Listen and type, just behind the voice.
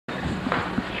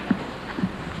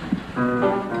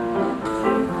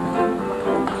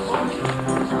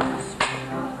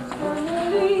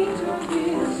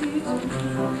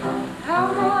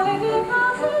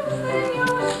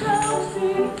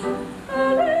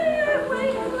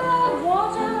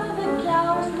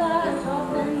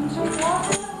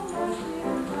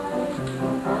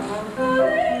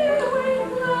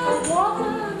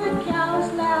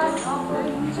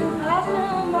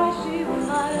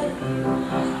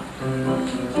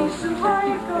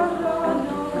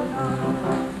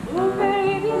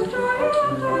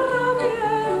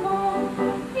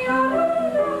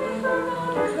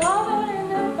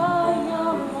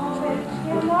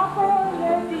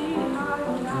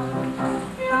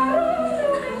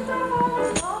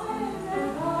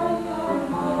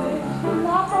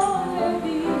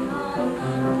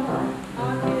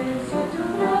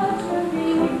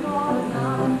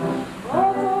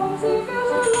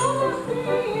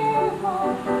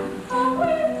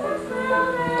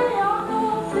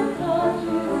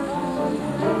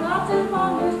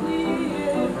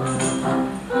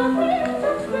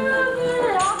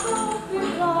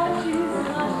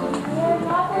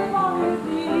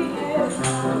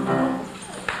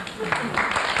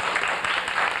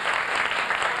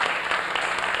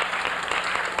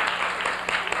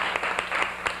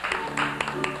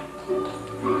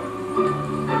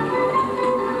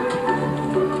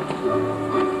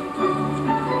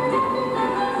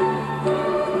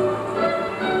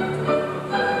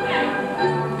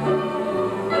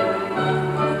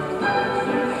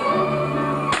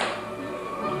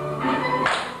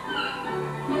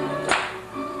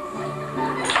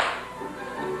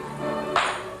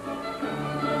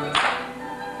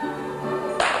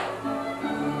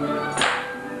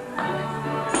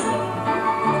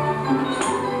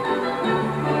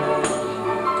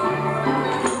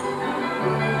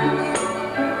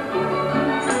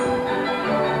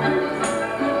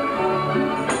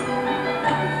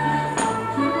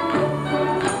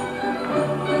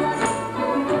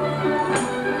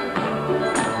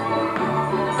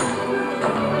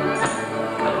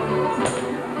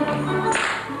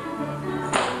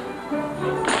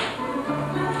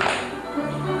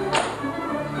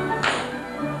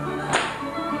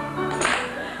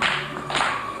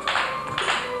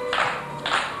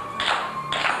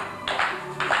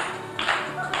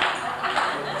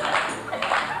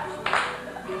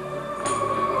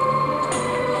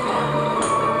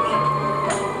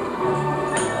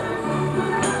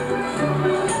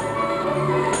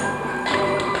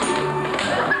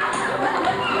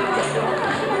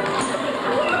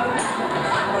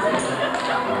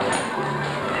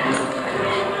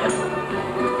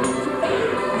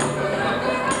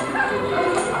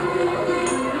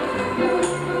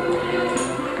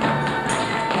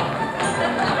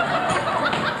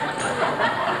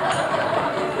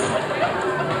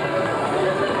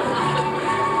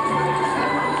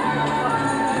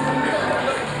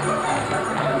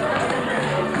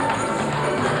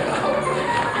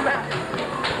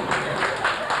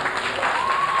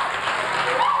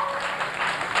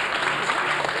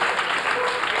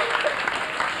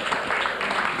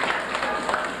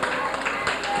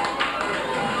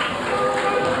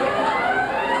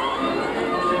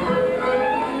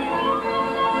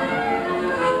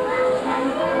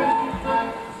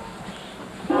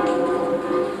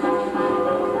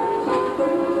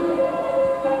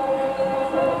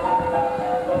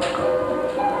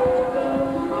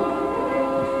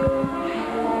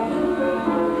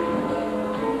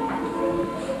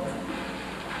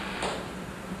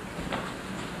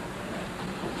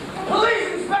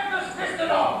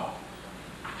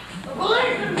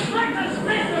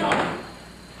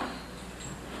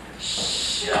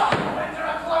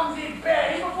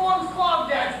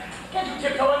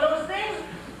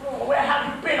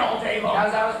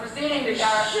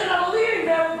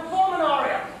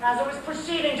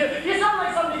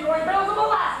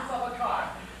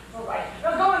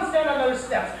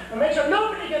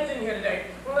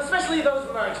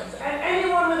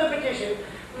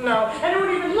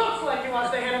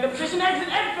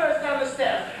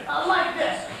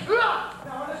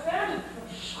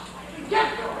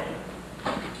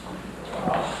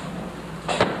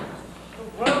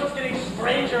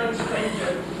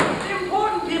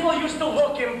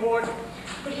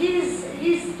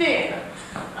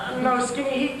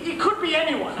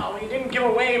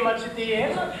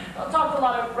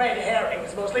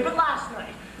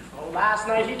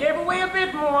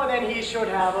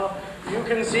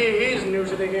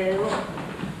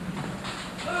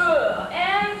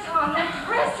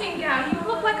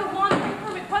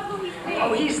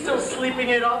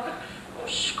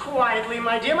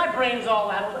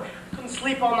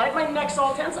sleep all night. My neck's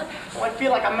all tense. I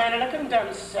feel like a man in a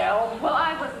condemned cell. Well,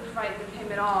 I wasn't frightened of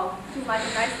him at all. Seemed like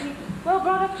a nicely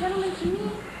well-brought-up gentleman to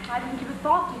me. I didn't give a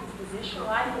thought to his position.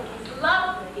 I think he's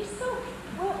lovely. He's so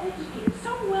well-educated,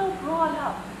 so well-brought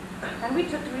up. And we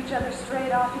took to each other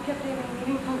straight off. He kept giving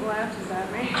meaningful glances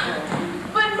at me.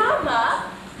 But,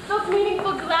 Mama, those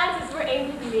meaningful glances were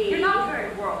aimed at me. You're not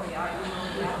very worldly, are you, Mama?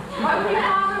 Why would you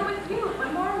bother with you?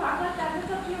 But more, Margaret, that is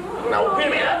up to your room. Now, wait a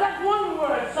minute. That one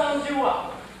word sums you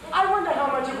up. I wonder how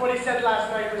much of what he said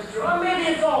last night was true. Or maybe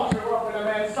it's all true. Or when a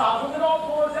man stops with it all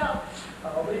pours out.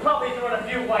 Oh, but he probably threw in a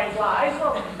few white lies.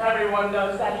 Well, everyone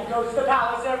knows that. He goes to the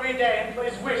palace every day and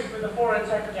plays whist with the foreign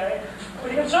secretary.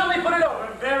 But he can certainly put it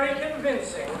over. Very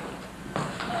convincing.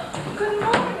 Good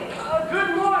morning.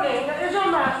 Good morning. Is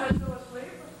your master still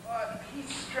asleep? He's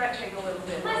stretching a little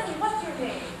bit. Listen, what's your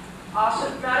name?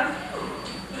 Awesome, madam.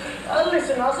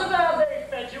 Listen, Osip, they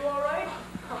fed you all right?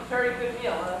 A very good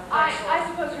meal. I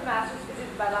suppose your master's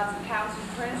visited by lots of counts and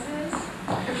princes.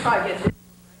 If I get this,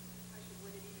 I should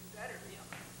win an even better meal.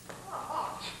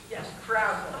 Oh, yes,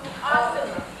 crowds of them.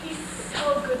 Austin, he's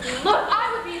so good. Look,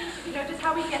 I would be interested to know just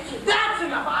how he gets it. That's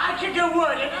enough. I kick a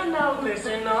word in. And now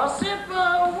listen, Osip,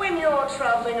 when you're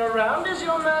traveling around, is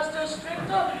your master strict,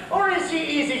 or is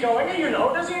he easygoing? You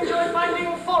know, does he enjoy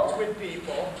finding fault with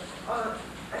people?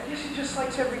 I guess he just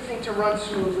likes everything to run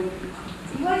smoothly.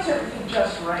 He likes everything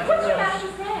just right. What's your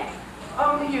master's name?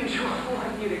 The usual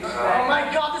one you'd expect. Oh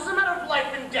my God, this is a matter of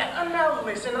life and death. And now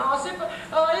listen, Osip,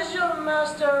 is your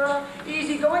master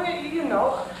easygoing? You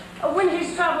know, when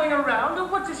he's traveling around,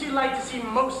 what does he like to see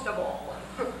most of all?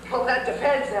 Well, that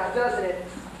depends now, doesn't it?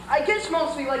 I guess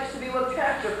mostly likes to be looked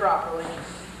after properly.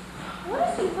 What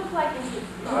does he look like in his...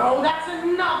 Oh, that's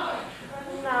enough.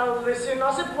 Now listen,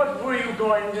 Osip, what were you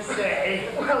going to say?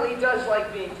 Well, he does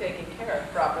like being taken care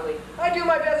of properly. I do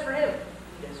my best for him.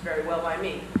 He does very well by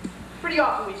me. Pretty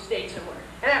often we've stayed somewhere,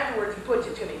 and afterwards he puts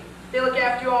it to me. They look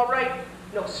after you all right?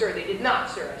 No, sir, they did not,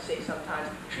 sir, I say sometimes.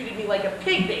 Treated me like a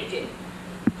pig, they did.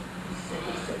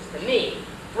 He says to me,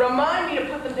 remind me to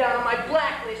put them down on my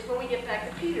blacklist when we get back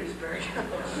to Petersburg.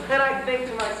 And I think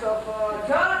to myself, oh,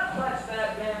 God bless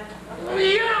that man.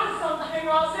 You know something,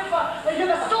 Osip? You're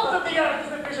the salt of the earth,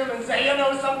 as the fishermen say. You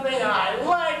know something? I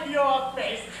like your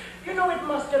face. You know it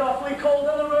must get awfully cold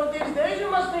on the road these days. You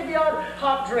must need the odd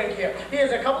hot drink here.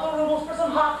 Here's a couple of rubles for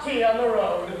some hot tea on the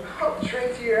road. I'll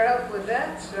drink to your health with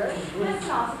that, sir.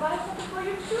 Listen, Osip, I have something for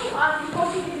you, too. I'm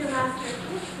supposed to give your master a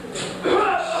kiss for you.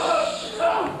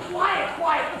 Oh,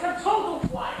 quiet. It's a total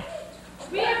quiet.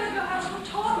 We have to go have a little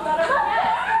talk about our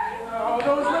master. Oh,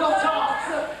 those little talks.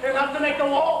 Enough to make the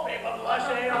wallpaper blush,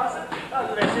 eh, Osip?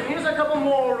 Listen, here's a couple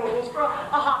more rubles for a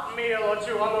hot meal or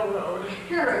two on the road.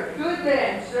 You're a good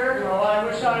man, sir. Oh, I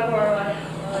wish I were.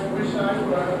 I wish I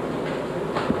were.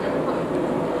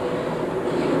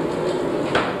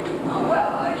 Oh,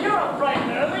 well, you're up bright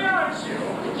and early, aren't you?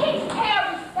 The king's care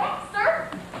of respect, sir.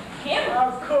 Him?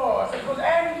 Of course.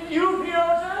 And you,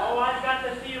 Piotr? Oh, I've got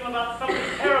to see him about something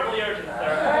terribly urgent, sir.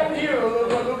 And you,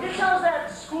 Lucas, how's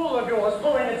that school of yours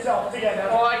pulling itself together?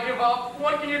 Oh, I give up.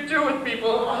 What can you do with people?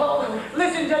 Oh,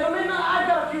 listen, gentlemen, I've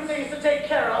got a few things to take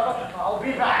care of. I'll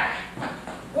be back.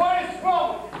 What is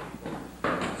wrong with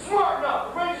you? Smart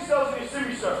now. Arrange yourselves when you see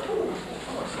me, sir.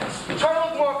 Turn a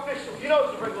little more official. You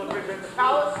know the regular grid at the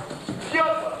palace.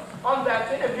 Piotr, I'm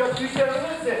that and Piotr, you said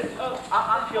I'm this.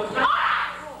 I'm Piotr. Now,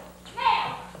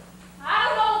 I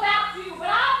don't know about you, but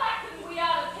I reckon we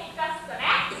ought to take us some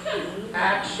action.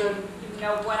 Action. You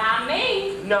know what I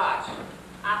mean. Not.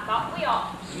 I thought we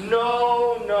ought.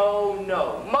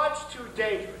 No. Much too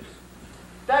dangerous.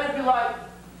 That'd be like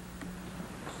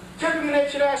tipping an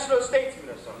international statesman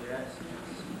or something. Yes.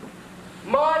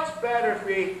 Much better if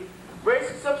we raise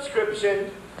a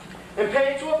subscription and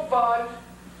pay into a fund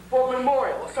for a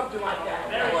memorial or something like that.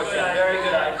 Very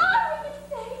good idea. I would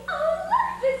say, oh, look,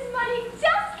 this money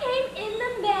just came in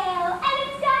the mail, and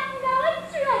it's got no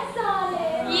address on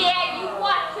it. Yeah, you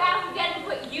watch out. He doesn't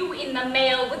put you in the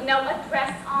mail with no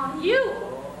address on you.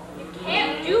 You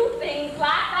can't do things like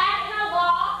that in a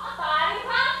law-abiding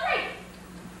country.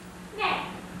 Now,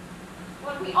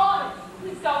 what we ought to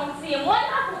do is go and see him one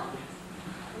by one.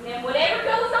 And then whatever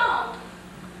goes on,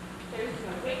 there's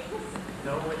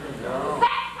no witness. No.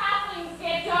 That's how things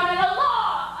get done in a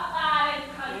law-abiding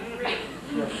country.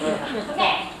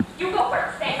 Now, you go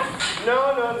first, then. No.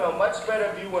 Much better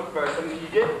if you went first. I mean, you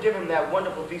did give him that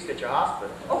wonderful feast at your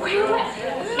hospital. Oh, well,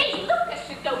 me, Lucas,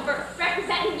 should go first,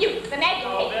 representing youth and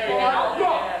education.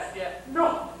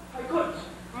 No, I couldn't.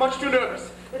 Much too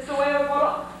nervous. It's the way I want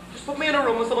up. Just put me in a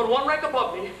room with someone one rank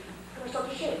above me, and I start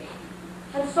to shake.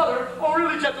 And stutter. Oh,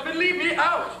 really, gentlemen, leave me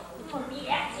out.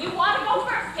 Yes, you want to go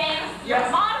first, James.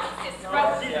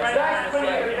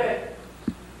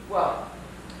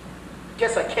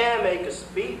 guess I can make a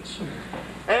speech.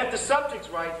 And if the subject's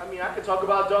right, I mean, I could talk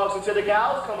about dogs until the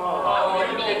cows come home.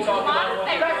 Oh, you can talk about it.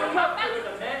 That's enough.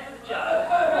 The man for the job.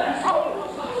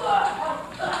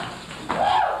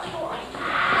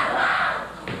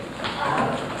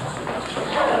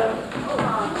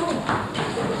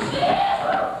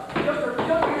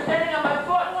 You're standing on my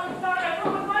foot. I'm sorry, I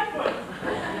threw with my foot.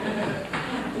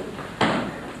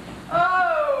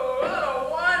 Oh, what a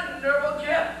wonderful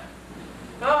trip.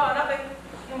 Oh,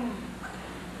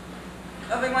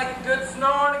 nothing like a good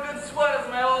snore and a good sweat, as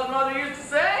my old mother used to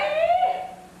say.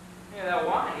 Yeah, that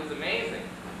wine was amazing.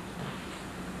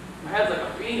 My head's like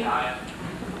a beehive.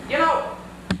 You know,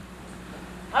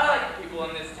 I like the people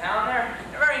in this town. They're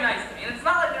very nice to me. And it's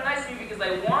not like they're nice to me because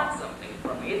they want something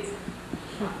from me. It's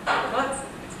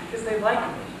because they like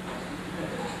me.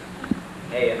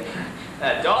 Hey, and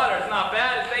that daughter's not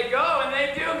bad as they go, and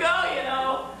they do go, you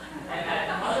know. And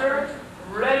that mother,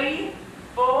 ready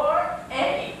for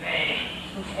anything.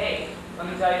 Hey, let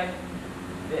me tell you,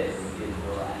 this is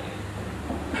life.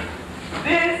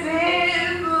 This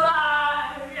is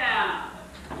life, yeah.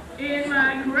 In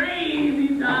my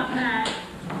crazy top hat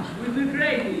with the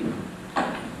crazy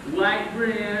white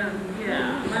brim,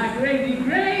 yeah. My crazy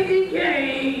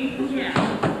cane, yeah.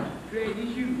 Crazy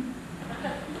shoes.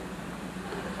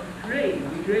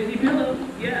 Crazy pillow,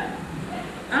 yeah.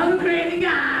 I'm a crazy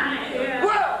guy, yeah.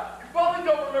 Well, you probably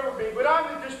don't remember me, but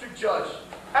I'm the district judge.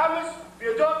 Amos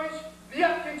Viadovich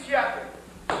Vyatkin Yakin.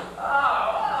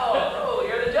 Oh,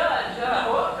 you're the judge.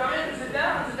 Well, come in, sit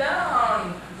down.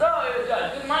 So, you're the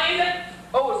judge. Is money in it?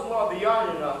 Oh, it's more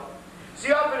beyond enough.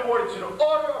 See, I've been awarded to the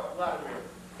Order of Vladimir,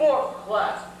 4th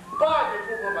class, by the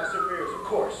approval of my superiors, of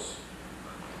course.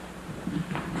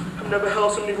 I've never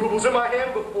held so many rubles in my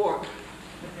hand before.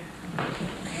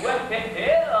 Well,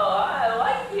 I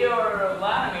like the Order of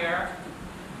Vladimir.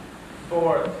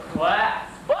 4th class.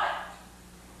 But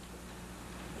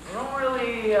I don't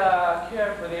really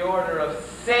care for the Order of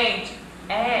St.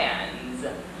 Anne's,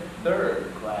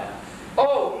 3rd class.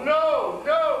 Oh, no,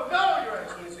 Your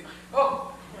Excellency.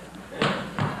 Oh,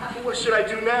 what should I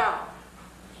do now?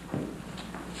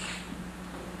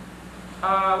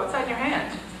 What's that in your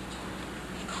hand?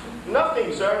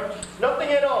 Nothing, sir. Nothing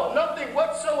at all. Nothing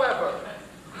whatsoever.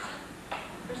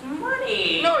 There's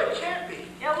money. No, it can't be.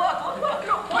 Yeah, look.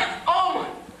 What? Oh,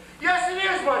 yes, it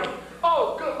is money.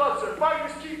 Oh, good luck, sir.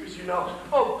 Finders keepers, you know.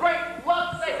 Oh, great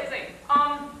luck, sir. Say.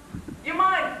 You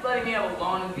mind letting me have a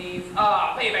loan of these?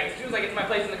 I'll pay you back as soon as I get to my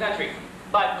place in the country.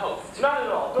 By post. Not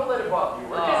at all. Don't let it bother you.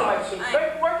 Work as a team.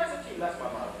 Work as a team. That's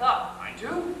my motto. I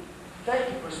do? Thank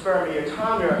you for sparing me your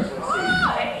time, Your Excellency.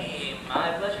 Hey,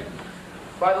 my pleasure.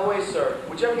 By the way, sir,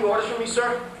 would you have any orders for me,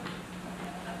 sir?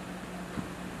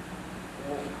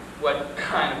 What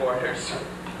kind of orders?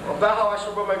 About how I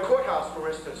should run my courthouse, for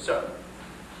instance, sir.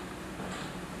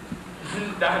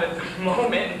 Not at the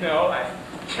moment, no. I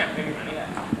can't think of any.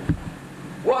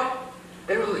 What?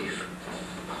 A relief.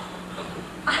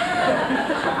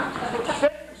 Thank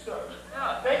you, sir.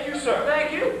 Thank you, sir.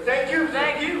 Thank you. Thank you.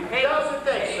 Thank you. Hey, Thousand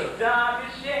thanks, sir. Dr.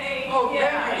 Shane. Oh,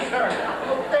 thank you, sir.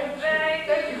 Oh, thank you. Thank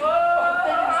Thank you you. for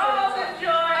all the joy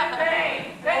and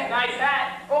pain. Hey, nice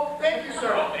hat. Oh, thank you,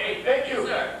 sir. Oh, hey, Thank you.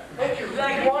 sir. Thank you.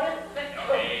 Thank You you. want it? Thank you. Oh,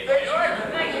 thank you. Thank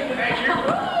you. Thank you.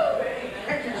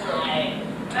 Thank you, sir.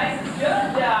 Nice good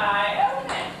die,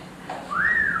 isn't it?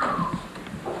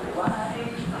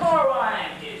 Wine, more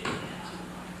wine, kid.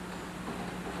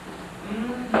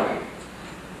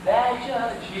 That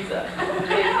judge, she's a crazy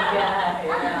guy,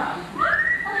 yeah.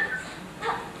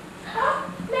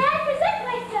 May I present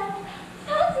myself?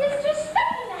 How's Mr.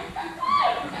 Steiner?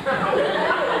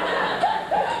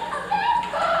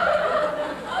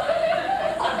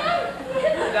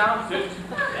 Down, sit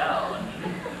down.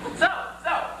 So,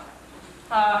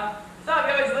 have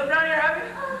you always lived around here, have you?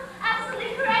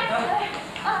 Absolutely correct, sir.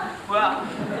 Well,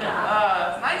 it's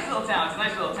a nice little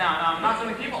town. Not so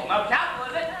many people. No capital,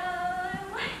 is it?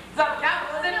 It's not the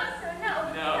capital, is it? No, sir, no.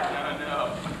 No.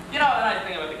 You know, the nice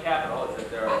thing about the capital is that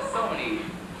there are so many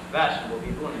fashionable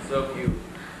people and so few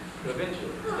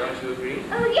provincials. Don't you agree?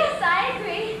 Oh, yes, I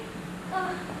agree.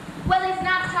 Well, he's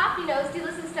not choppy-nosed. He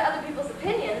listens to other people's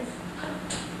opinions.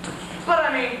 But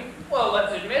I mean, well,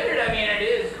 let's admit it. I mean, it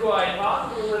is quite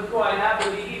possible to live quite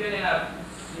happily even in a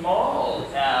small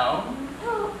town.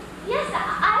 Oh, yes,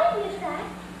 I admit that.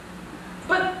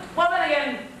 But, well, then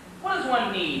again, what does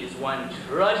one need as one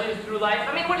trudges through life?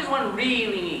 I mean, what does one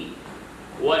really need?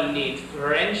 One needs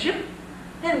friendship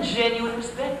and genuine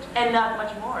respect, and not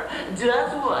much more.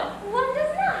 Does one? One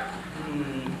does not.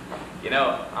 You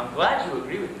know, I'm glad you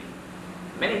agree with me.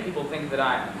 Many people think that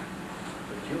I'm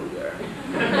peculiar.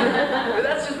 But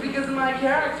that's just because of my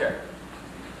character.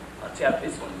 I'll tap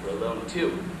this one for a loan,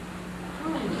 too.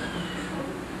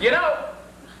 You know,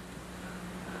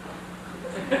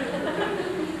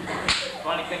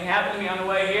 funny thing happened to me on the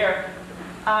way here.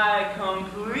 I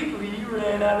completely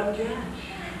ran out of cash.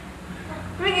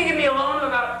 You think you give me a loan of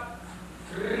about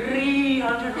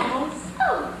 300 rubles?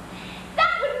 Oh,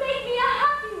 that would make me a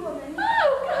happy woman. Oh,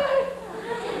 good.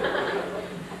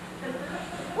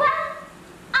 Well,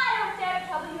 I don't dare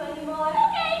trouble you anymore.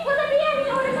 Okay. Will there be any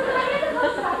orders on the way to the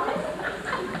post office?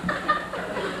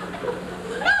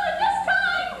 Not at this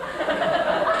time.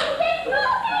 Okay,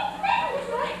 okay. Thank you,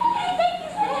 sir. Okay, thank you,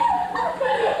 sir.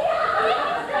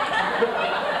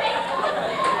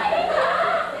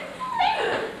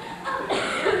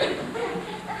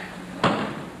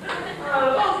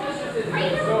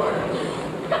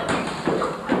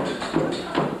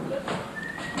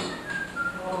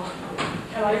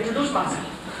 Can I introduce myself?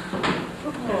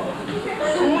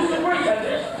 School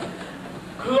superintendent,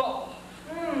 Claw.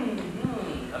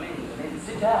 Come in,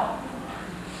 sit down.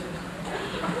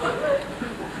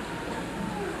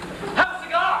 Have a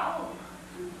cigar!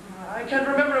 I can't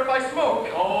remember if I smoke.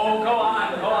 Oh, go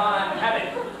on, have it.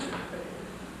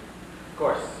 Of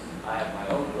course, I have my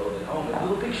own roll at home with a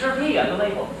little picture of me on the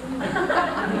label.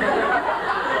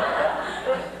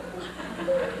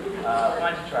 Why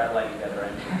don't you try lighting the other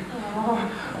end?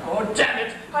 Oh, damn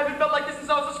it! I haven't felt like this since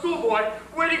I was a schoolboy,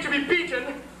 waiting to be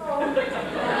beaten.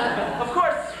 Of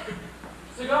course,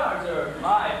 cigars are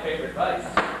my favorite vice.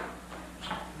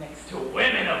 Next to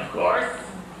women, of course.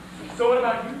 So what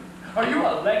about you? Are you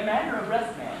a leg man or a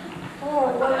breast man?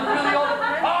 Oh, well, it's really all the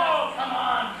time. Oh,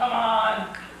 come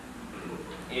on.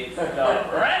 It's the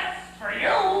breast for you. I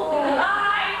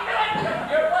knew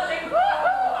it. You're blushing.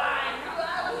 Woo-hoo. I knew I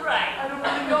was right. I don't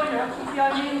really know you. See, I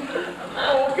mean...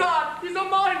 Oh, God, he's a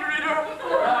mind reader.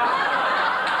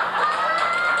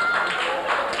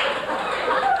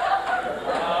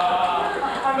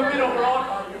 I'm a bit overawed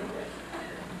by you.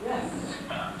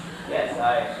 Yes, I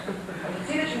can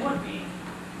see that you would be.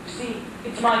 You see,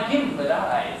 it's my gimlet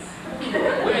eyes.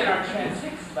 Women are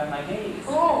transfixed by my gaze.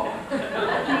 Oh,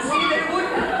 you see, they would.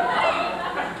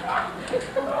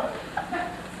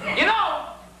 You know,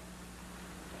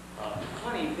 a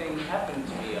funny thing happened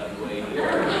to me on the way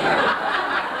here.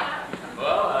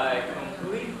 Well, I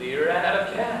completely ran out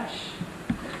of cash.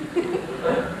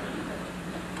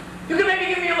 You can maybe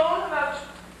give me a loan about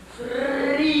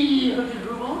 300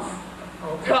 rubles?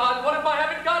 Oh, God, what if I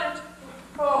haven't got it?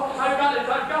 Oh, I've got it.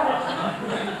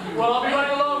 Well, I'll be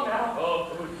running along now.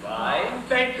 Oh, goodbye.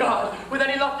 Thank God. With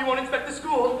any luck, you won't inspect the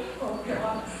school. Oh,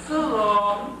 God. So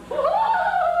long.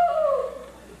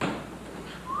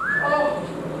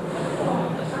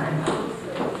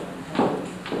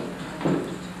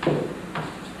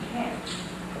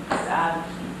 Sad.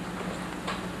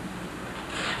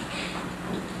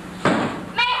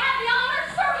 May I have the honor,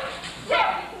 sir?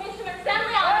 Deputy Commissioner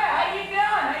Stanley. Hey, how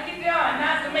you doing?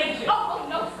 Nice to meet you. Oh,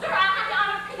 no, sir. I had the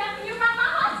honor of conducting you around my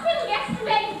hospital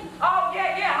yesterday. Oh,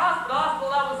 yeah, hospital.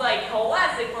 That was like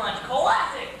classic lunch,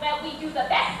 classic. Well, we do the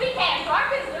best we can for our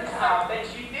visitors, sir. I bet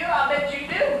you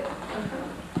do.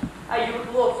 You look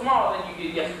a little smaller than you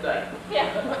did yesterday. Yeah.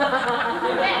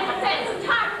 That's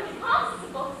entirely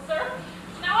impossible, sir.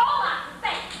 Now, all I can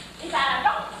say is that I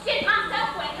don't shit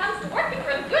myself when it comes to working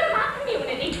for the good of my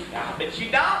community. I bet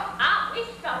you don't. I wish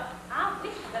so. I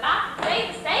wish that I could say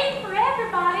the same for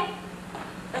everybody.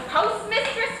 The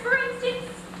postmistress, for instance.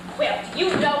 Well, do you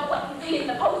know what you see in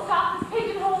the post office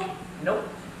pigeonhole? Nope.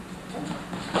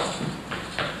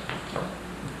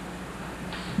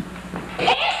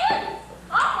 Pigeons!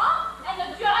 And the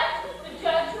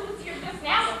judge who was here just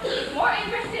now, is more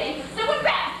interested in pursuing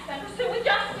rabbits than pursuing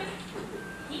justice.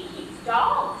 He keeps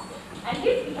dogs, and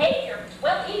his behavior,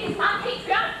 well, it is my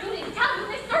patriotic duty to tell you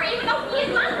this story, even though he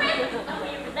is my friend, and we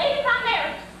are related by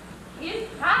marriage. His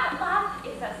private life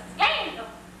is a scandal.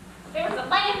 There's a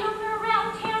landowner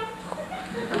around town.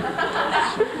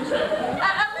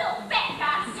 A little fat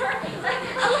guy, sir.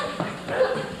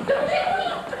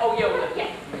 Oh, yeah.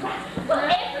 Yes. Well,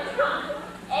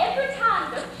 every time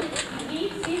the chief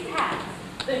leaves his house,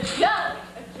 the judge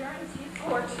adjourns his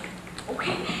court.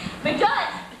 Okay? The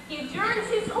judge adjourns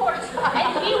his court,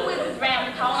 and he whizzes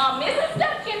around calling on Mrs.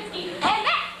 Dubchinsky, and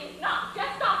that is not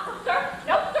just gossip, sir.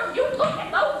 No, sir, you look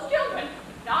at those children.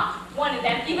 Not one of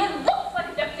them even looks like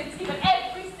a Dubchinsky, but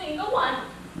every single one,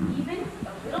 even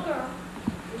the little girl,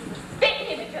 is the spitting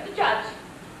image of the judge.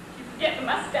 You forget the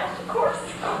mustache, of course.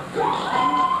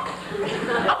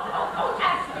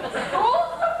 As for the school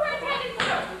superintendent,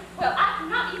 sir, well, I do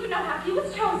not even know how he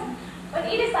was chosen, but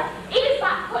it is like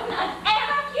putting an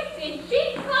anarchist in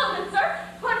sheep's clothing, sir,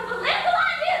 putting political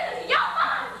ideas into your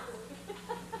mind.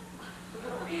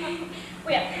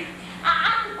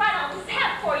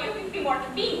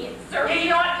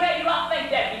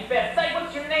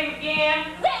 name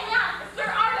again? Semyonica, Sir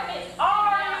Artemis.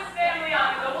 Artemis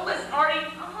Semyonica. Well, listen, Artie.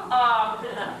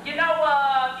 You know,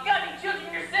 you got any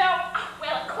children yourself?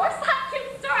 Well, of course I do,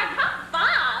 sir. I got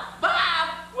 5. 5?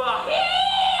 Well,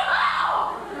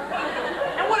 Hee-haw!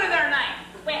 and what are their names?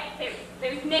 Well,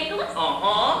 there's Nicholas,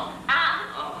 Uh-huh.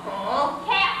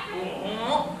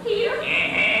 Catherine, Peter,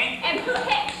 and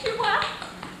Perpetua.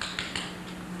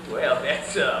 Well,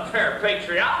 that's very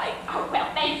patriotic. Oh, well,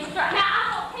 thank you, sir. Now,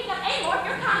 I won't take up any more of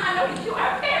your time. I know that you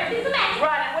are a very busy man.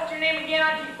 Right, and what's your name again?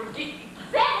 I keep forgetting.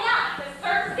 Semyonica,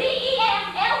 sir.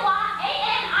 Semyonica.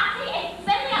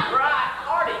 Semyonica. Right,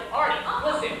 Artie,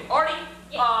 listen, Artie,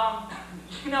 Yes.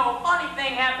 you know, a funny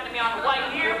thing happened to me on the way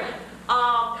here.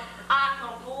 I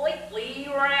completely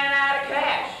ran out of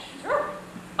cash. Sure.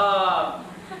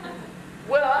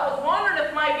 Well, I was wondering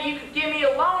if maybe you could give me a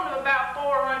loan of about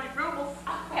 400 rubles.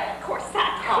 Oh, well, of course I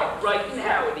can. Oh, right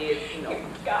now it is, you know.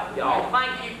 Y'all,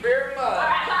 thank you very All much.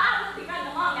 right, well, I will be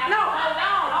running along now. No,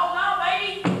 hold on,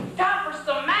 baby. Time for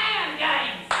some man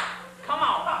games. Come on.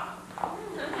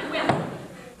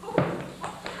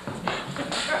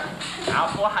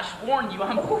 Well, I warned you,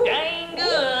 I'm dang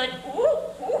good. Thanks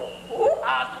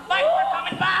for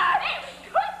coming by. Very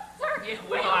good, sir. Yeah,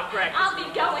 well, I practiced. I'll be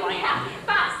going now.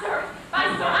 Bye, sir. Bye,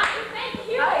 sir. Thank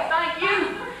you. Hey, thank you.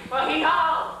 Well,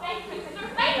 hee-haw. Thank you, sir.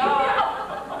 Thank you.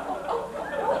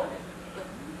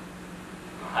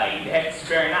 Hey, that's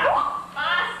very nice.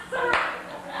 Bye, sir.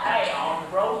 Hey, on the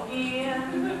road again.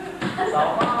 So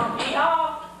long, hee-haw.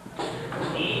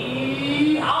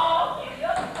 Hee-haw. Giddy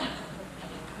up.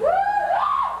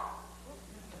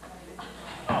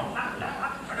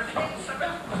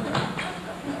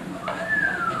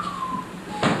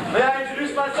 May I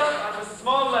introduce myself? I'm a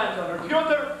small landowner,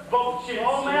 Pyotr Bobchinsky.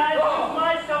 Oh, may I introduce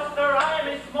myself, sir? I am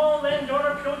a small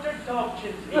landowner, Pyotr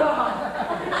Dovchinsky.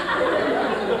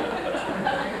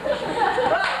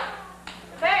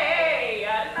 Hey,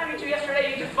 didn't I meet you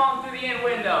yesterday? You just fallen through the end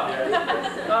window.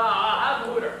 How's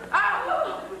the hooter?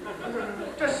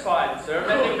 Just fine, sir.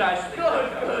 Mending nicely.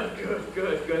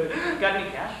 Good. Got any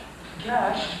cash?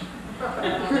 Cash?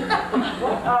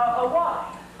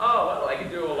 Why? Oh, well, I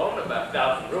could do a loan of about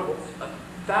 1,000 rubles.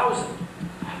 1,000?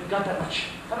 I haven't got that much.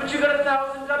 Haven't you got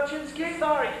 1,000, Dubchinsky?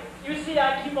 Sorry. You see,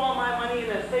 I keep all my money in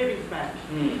a savings bank.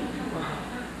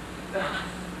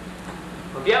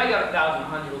 Well, if you haven't got 1,000,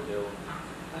 100 will do.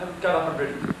 I haven't got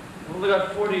 100. I've only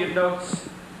got 40 in notes.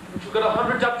 Haven't you got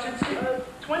 100, Dubchinsky?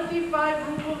 25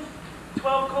 rubles,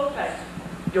 12 kopecks.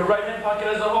 Your right hand pocket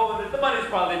has a hole in it. The money's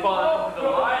probably fallen over the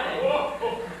lining.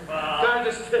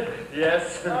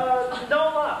 Yes. No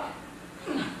luck.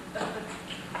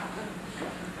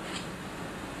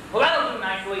 Well, that'll do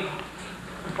nicely.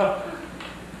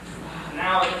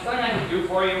 Now, is there something I can do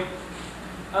for you?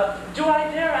 Do I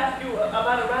dare ask you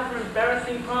about a rather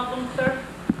embarrassing problem, sir?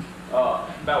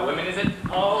 About women, is it?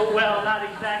 Oh, well, not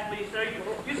exactly, sir.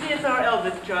 You see, it's our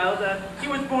eldest child. He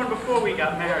was born before we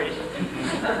got married.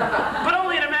 But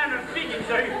only in a manner of speaking,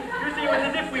 sir. You see, it was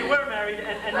as if we were married,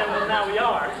 and then, well, now we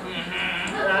are.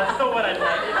 So what I'd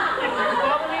like, if you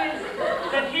follow me,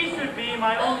 is that he should be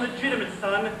my own legitimate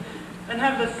son and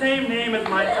have the same name as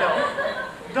myself.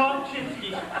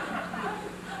 Dovchinsky.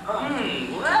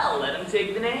 Well, let him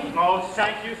take the name. Oh,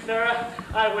 thank you, sir.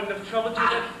 I wouldn't have troubled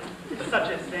you with such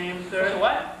a same, sir.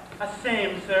 What? A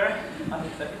same, sir.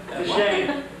 It's a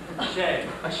shame. A shame.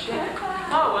 A shame.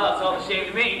 Oh, well, it's all a shame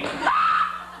to me.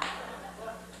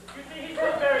 You see, he's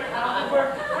so very talented.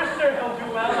 We're sure he'll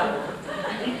do well.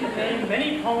 He can name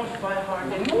many poems by heart.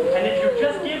 And if you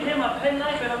just give him a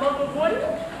penknife and a lump of wood,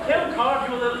 he'll carve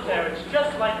you a little carriage,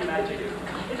 just like magic.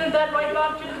 Isn't that right,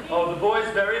 Bob Chinsky? Oh, the boy's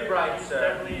very bright, He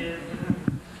sir. certainly is.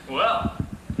 Well,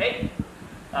 hey,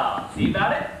 I'll see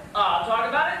about it. I'll talk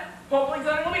about it. Hopefully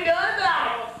something will be done about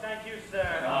it. Oh, thank you, sir.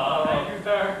 Thank you,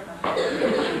 sir.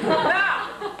 Now,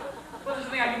 what's this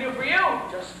thing I can do for you?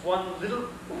 Just one little...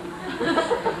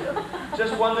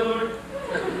 Just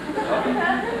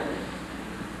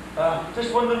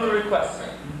one little request, sir.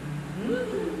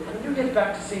 When you get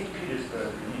back to St. Petersburg,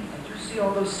 and you see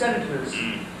all those senators,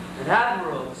 and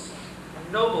admirals,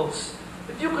 and nobles,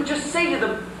 if you could just say to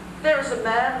them, there is a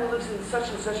man who lives in such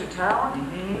and such a town,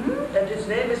 and his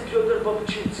name is Pyotr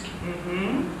Bobchinsky.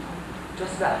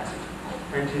 Just that.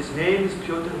 And his name is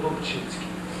Pyotr Bobchinsky.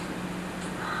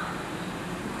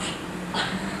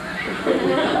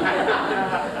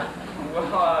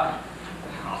 Well,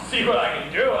 I'll see what I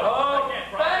can do. Oh,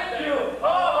 thank you!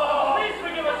 Oh, Please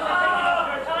forgive us for taking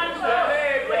up your time, sir.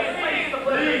 Hey, please, the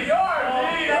pleasure is yours.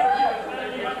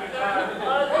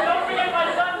 Don't forget my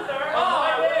son, sir.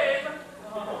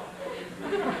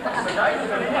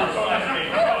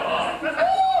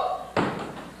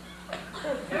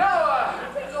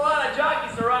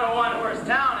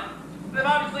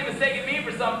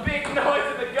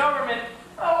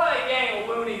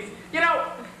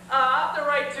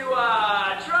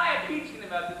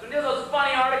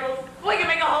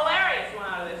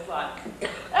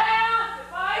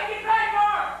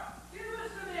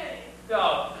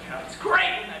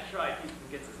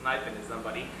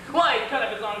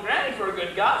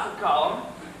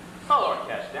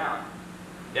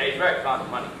 very fond of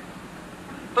money.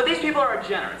 But these people are a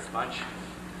generous bunch.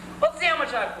 Let's see how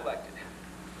much I've collected.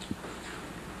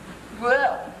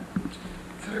 Well,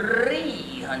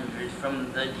 300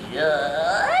 from the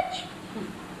judge.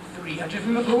 300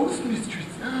 from the postmistress.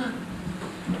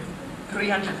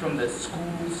 300 from the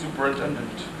school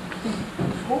superintendent.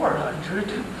 400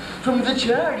 from the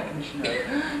charity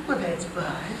commissioner. Well, that's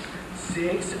 5,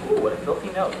 6. Ooh, what a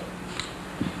filthy note.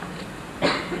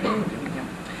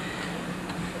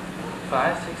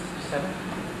 5, 6, 7.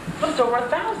 Well, it's over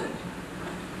 1,000.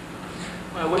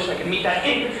 Well, I wish I could meet that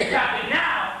infantry captain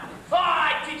now. Oh,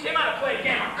 I'd teach him how to play a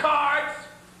game of cards.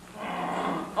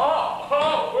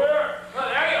 Where? Well,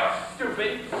 there you are,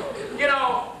 stupid. You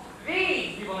know,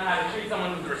 these people know how to treat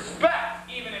someone with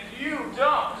respect, even if you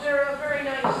don't. They're very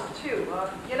nice, too.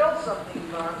 You know something,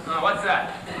 Bob? What's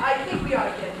that? I think we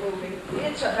ought to get moving.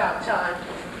 It's about time.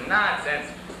 Nonsense.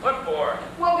 What for?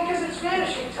 Well, because it's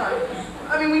vanishing time.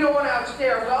 I mean, we don't want to outstay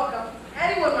our welcome.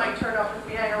 Anyone might turn up if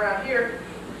we hang around here.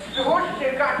 The horses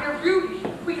have got here beauty.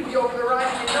 We could be over the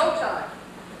riding in no time.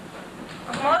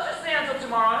 Well, let's just stay until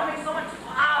tomorrow. I'm having so much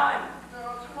fun.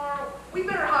 No, tomorrow, we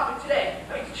better hop in today.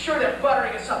 I mean, sure, they're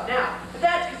buttering us up now, but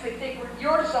that's because they think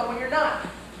you're someone you're not.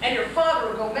 And your father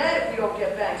will go mad if we don't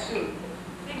get back soon.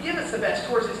 They give us the best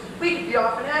horses. We could be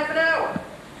off in half an hour.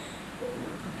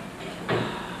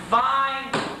 Fine.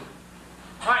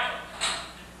 All right.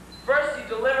 First, you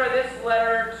deliver this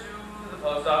letter to the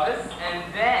post office, and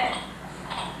then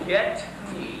get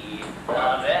me the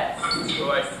best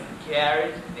horse and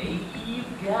carriage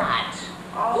they've got.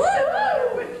 I'll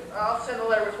send the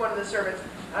letter with one of the servants.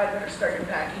 I'd better start your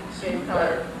packing at the same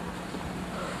time.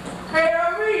 Hey,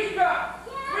 Rishka!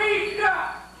 Rishka!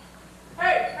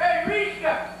 Hey,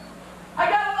 Rishka! I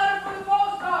got a letter from the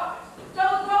post office.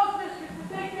 Tell the postmistress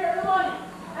to take care of the money.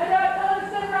 And tell her to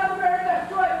send around the very best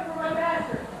choice for my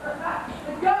master.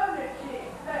 The government chief.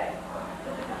 Hey.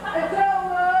 And tell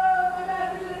my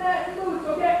master's in a nasty mood, so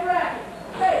get cracking.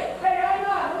 Hey, hang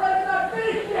on. The letter's not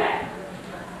finished yet.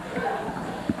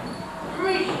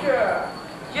 Rishka!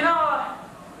 You know,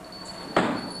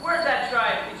 where's that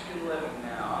tribe Hitchkin living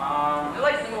now? It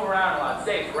likes to move around a lot,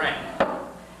 saves rent.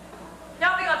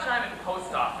 Yeah, I think I'll try him in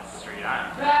Post Office Street.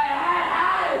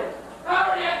 Hey! Who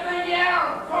do you think you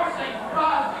are, pushing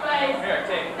cross-face? Here,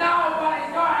 take it.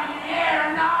 Nobody's going in here,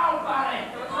 nobody!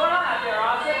 What's going on out there,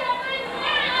 Ozzy?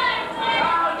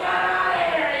 Oh, get out of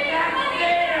here! You can't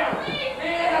steal!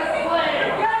 He's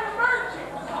asleep! Get the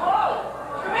merchant! Hello!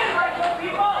 Come in, right, young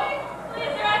people!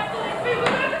 Please, Your Excellency, we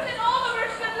represent all the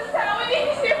merchants in this town. We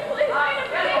need you, please.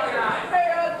 Get organized! Hey,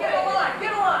 get a line,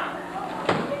 get a line.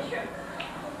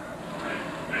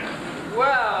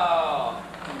 Well,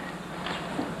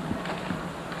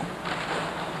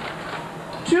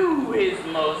 to his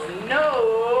most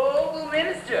noble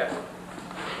minister,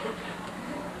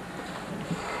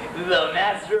 the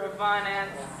Master of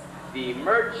Finance, the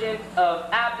Merchant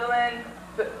of Abdolin,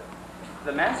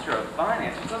 the Master of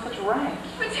Finance, who's on such rank.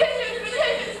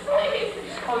 Petitions, please.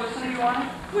 Oh, is there something you want?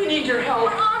 We need your help.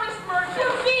 We're honest merchants.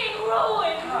 We're being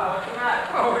ruined. Oh, what's the matter?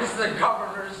 Oh, it's the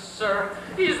governor, sir.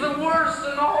 He's the worst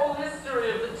in the whole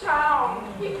history of the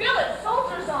town. He billets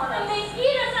soldiers on us. And they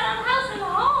eat us out of house and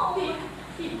home.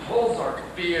 He pulls our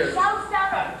beard. Shouts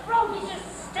down our throat. He just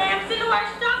stamps into our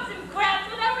shops and grabs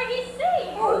whatever he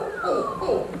sees.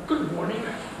 Oh, good morning.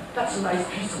 That's a nice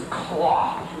piece of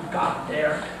cloth you got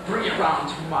there. Bring it round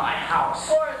to my house.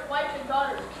 Or his wife and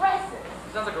daughter's dresses.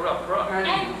 Sounds like a real crook.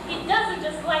 And he doesn't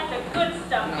just like the good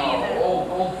stuff either. No,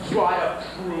 old dried-up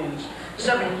prunes.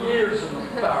 7 years in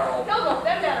the barrel. He'll go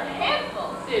them down in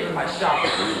handfuls. Even my shop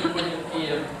wouldn't eat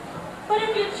him. But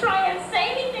if you try and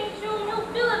say anything to him, he'll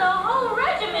bill a whole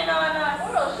regiment on us.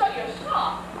 Or he'll shut your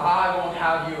shop. I won't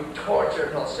have you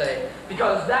tortured, he'll say,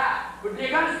 because that would be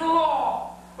against the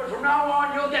law. But from now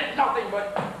on, you'll get nothing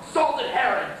but salted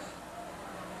herrings.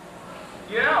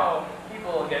 You know,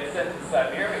 people get sent to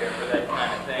Siberia for that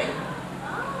kind of thing.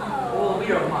 Well, we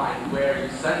don't mind where you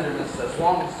send him, as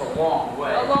long as it's a long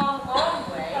way. A long, long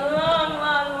way. A long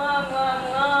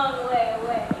way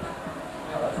away.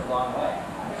 Well, that's a long way.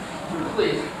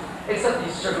 Please, accept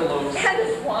these sugar loaves. And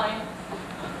his wine.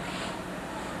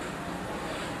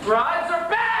 Bribes are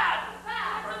bad!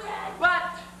 Bad.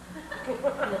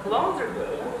 But loans are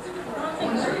good.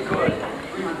 Loans are good.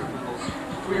 300 rubles.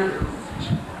 300 rubles.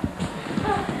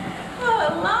 Oh,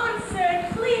 a loan, sir.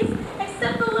 Please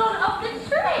accept the loan of the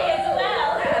tray as well.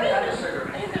 And that is sugar.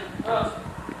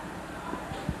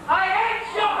 I hate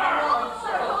sugar! Oh,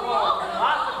 sir, I'll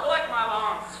have to collect my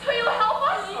loans. will you help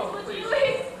us? Would you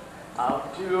please?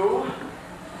 I'll do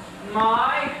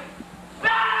my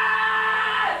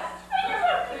best! Thank you,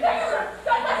 sir.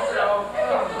 So,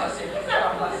 bless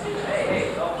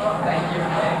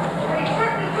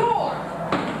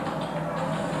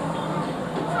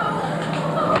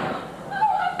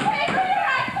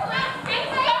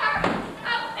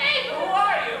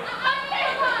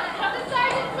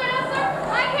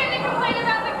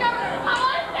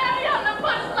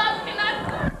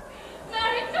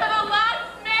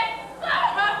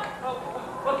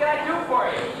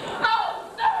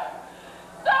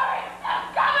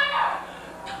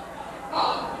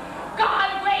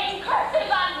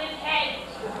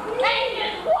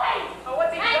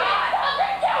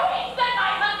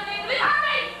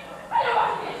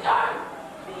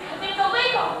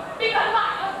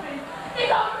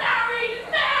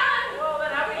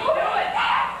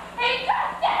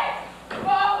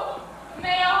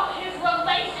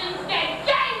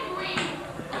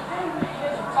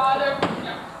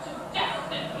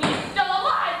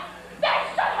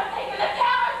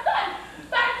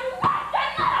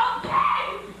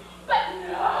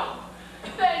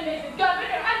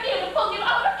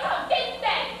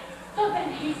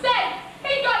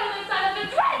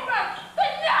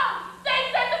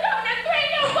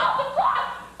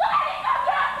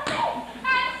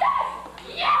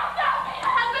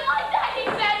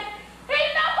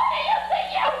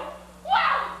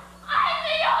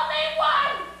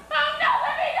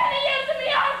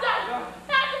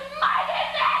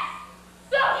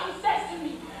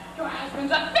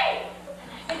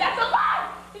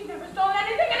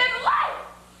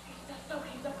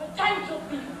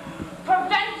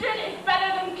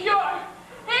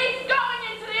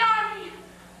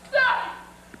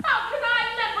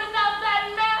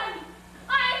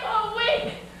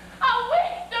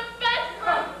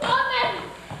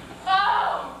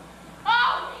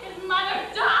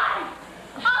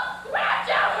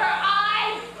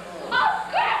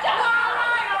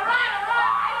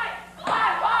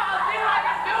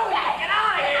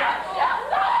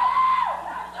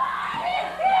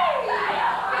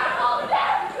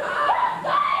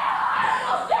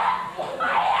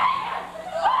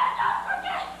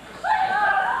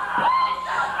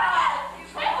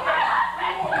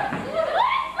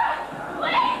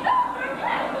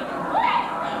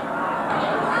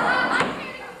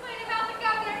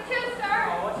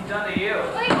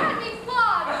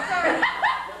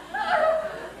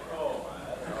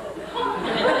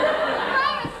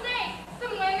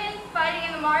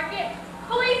the market.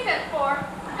 Police sent for.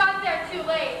 Got there too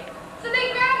late. So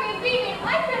they grabbed me and beat me.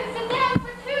 I couldn't sit down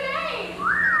for 2 days.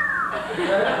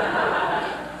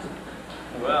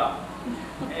 Well,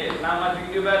 hey, there's not much we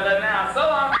can do about that now. So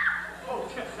long. Oh,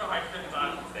 no, I shouldn't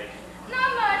have mistake.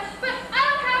 Not much, but I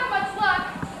don't have much luck.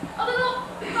 A little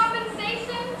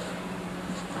compensation.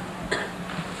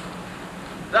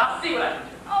 I'll see what I can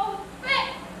do. Oh,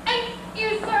 thank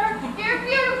you, sir. You're a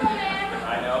beautiful man.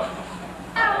 I know.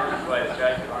 Ow. Quite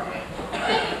attractive, aren't you?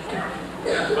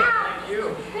 Ow. Thank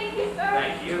you. Thank you, sir.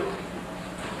 Thank you.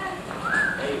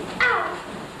 Hey. Ow.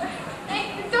 Thank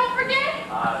you. Don't forget.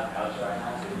 I'll try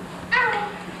not to.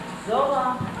 Ow. So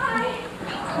long. Bye.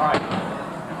 All right.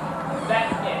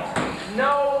 That's it.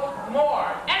 No more.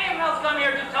 Anyone else come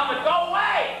here, just tell me to go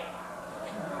away.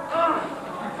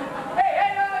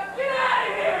 Hey, get out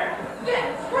of here.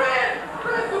 Fred,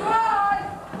 goodbye!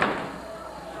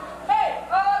 Hey,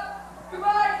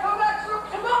 goodbye, come back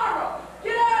tomorrow!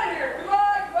 Get out of here!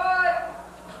 Goodbye, goodbye!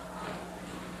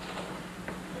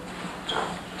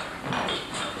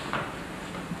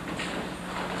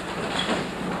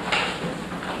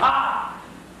 Ah!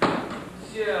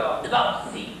 Your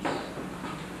love seat.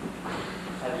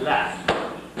 At last.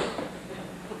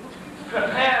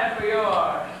 Prepare for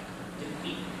your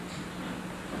defeat.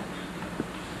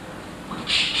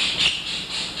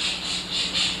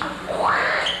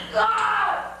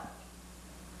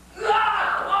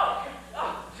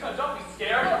 Don't be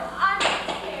scared. I'm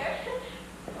not scared.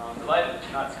 I'm delighted that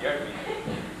you're not scared of me.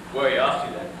 Where are you off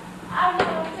to then? I'm not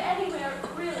going to anywhere,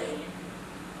 really.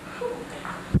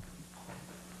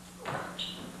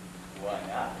 Why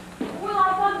not? Well, I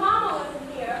thought Mama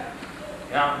wasn't here.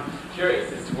 Now, I'm curious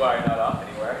as to why you're not off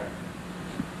anywhere.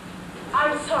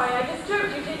 I'm sorry, I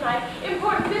disturbed you, didn't I?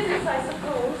 Important business, I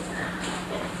suppose.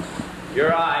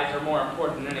 Your eyes are more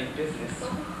important than any business.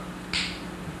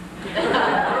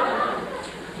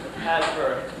 As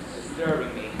for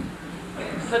disturbing me,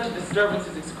 such a disturbance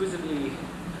is exquisitely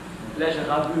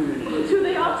pleasurable. Do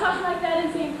they all talk like that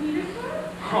in St. Petersburg?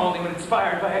 Only when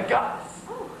inspired by a goddess.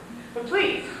 Oh. But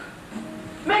please,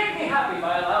 make me happy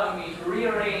by allowing me to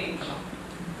rearrange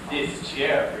this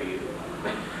chair for you.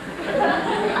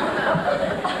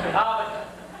 Ah, but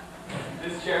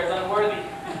this chair is unworthy.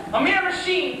 A mere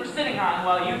machine for sitting on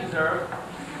while you deserve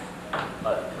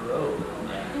a throne.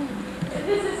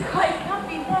 This is quite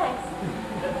comfy, thanks.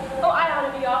 Oh, I ought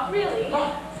to be off, really.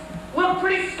 Oh, what a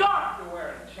pretty scarf you're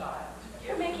wearing, child.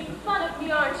 You're making fun of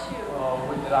me, aren't you? Oh,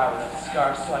 would that I was a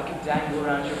scarf so I could dangle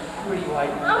around your pretty white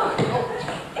neck. Oh,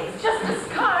 it's just a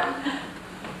scarf.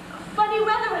 Funny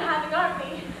weather we're having, aren't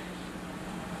we?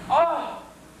 Oh,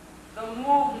 the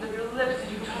movement of your lips as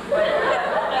you talk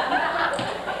about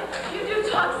You do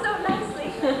talk so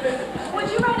nicely. Would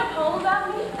you write a poem about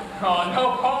me? Oh, no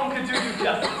poem could do you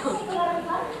justice. But I would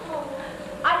like a poem.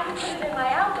 I could put it in my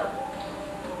album.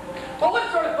 Well, what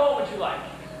sort of poem would you like?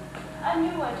 A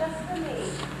new one, just for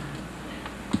me.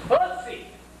 Well, let's see.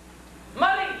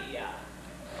 Maria.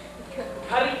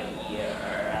 Career.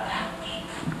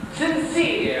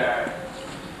 Sincere.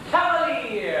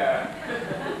 Cavalier.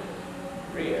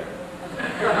 Rear.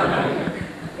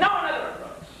 Now another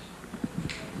approach.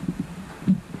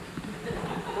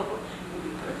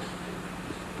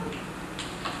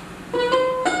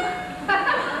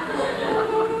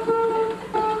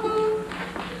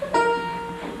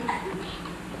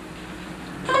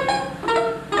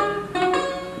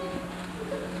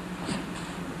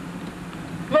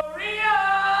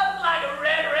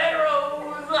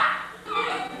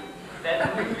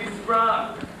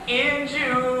 In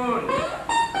June.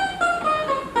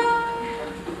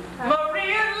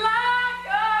 Maria's like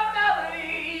a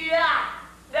melody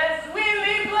that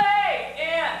sweetly play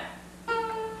in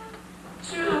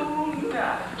tune.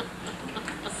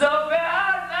 So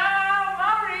farewell,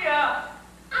 Maria.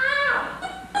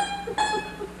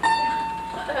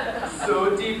 So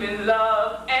deep in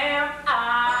love am I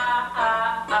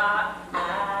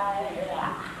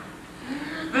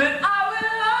that I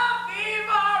will love thee,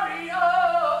 Maria.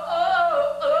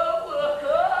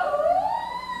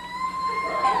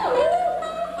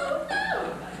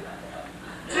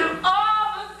 Till all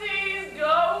the seas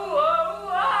go.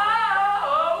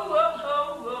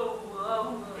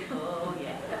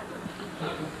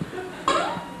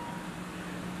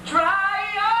 Try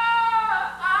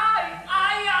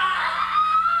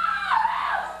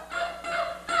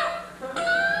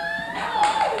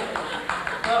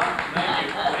Thank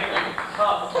you.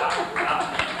 Oh, stop.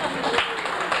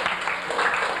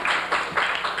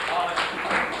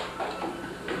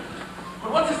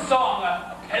 But what's a song?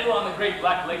 A pedal on the great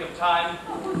black lake of time?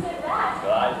 Who said that?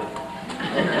 Well, I did.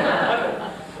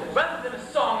 Rather than a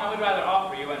song, I would rather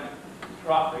offer you you and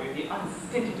proffer you the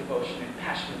unstinted devotion and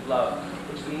passionate love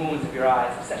which the moons of your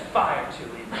eyes have set fire to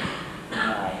in my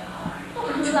heart.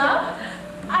 Love?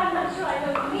 I'm not sure I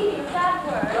know the meaning of that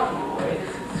word. Don't move away,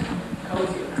 this is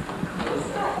cozy.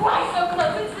 Why so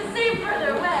close? It's the same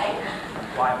further away.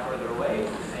 Why further away?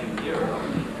 It's the same here,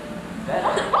 only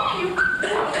better. What are you?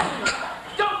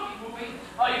 Don't keep moving!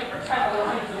 Oh, you can pretend we're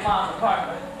hundreds of miles apart,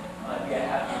 but well, if you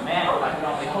had a man, I can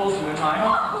only hold you in my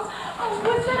arms. Oh,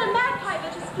 was that a magpie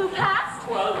that just flew past?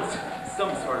 Well, it was some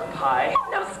sort of pie. Oh,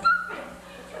 no, stop it!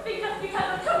 You think just because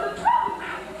I'm from the truth?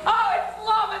 Oh, it's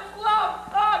love, it's love!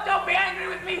 Oh, don't be angry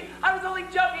with me. I was only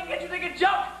joking. Can't you think a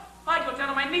joke? I'd go down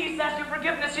on my knees to ask your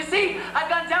forgiveness. You see, I've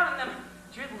gone down on them.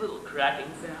 Do you hear the little cracking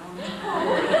sound?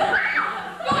 Good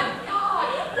God!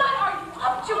 What are you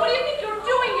up to? What do you think you're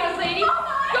doing, young lady?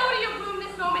 Go to your room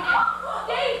this moment and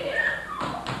stay there.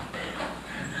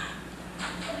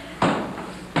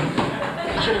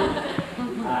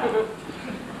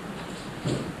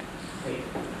 Wait.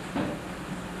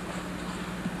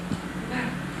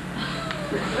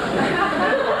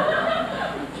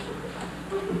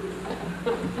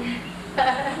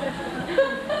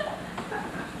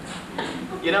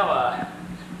 You know,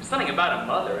 there's something about a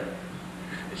mother.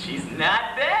 She's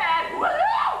not bad. Woo!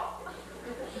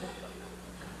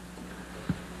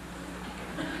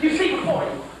 You see before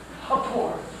you a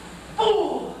poor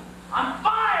fool on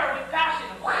fire with passion.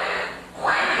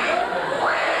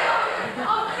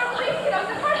 Oh, no, please get up.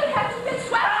 The carpet hasn't been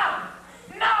swept.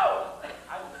 No!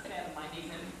 I will stand on my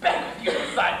knees and beg with you to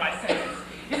decide my sentence.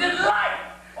 Is it life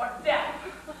or death?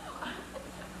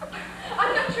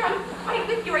 I'm not sure I'm quite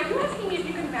with you. Are you asking me if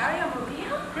you can marry a Maria?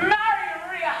 Marry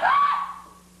Maria!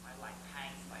 My life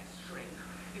hangs by a string.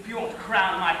 If you won't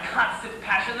crown my constant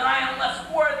passion, then I am less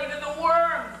worthy than the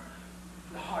worms.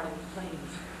 The heart in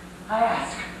flames. I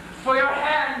ask for your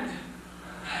hand.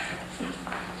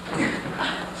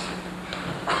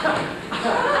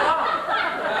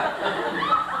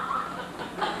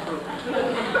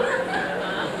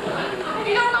 If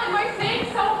you don't mind my saying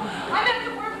so, I meant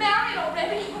that we're married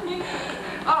already.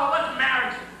 Oh, what's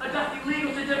marriage? A dusty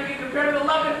legal certificate compared to the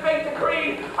love and fate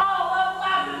decree. Oh, love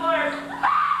laughs and lawyers.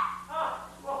 Oh,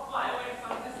 we'll fly away to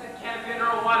some distant canopy under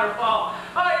a waterfall.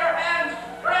 Oh, your hand!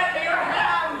 Grant me your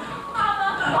hand!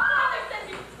 Father says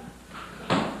you...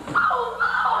 Oh,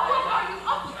 no! What are you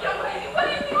up to, young lady? What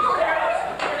do you think you're There it is.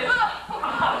 There it is.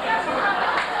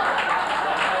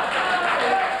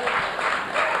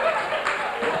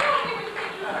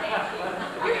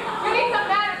 You need some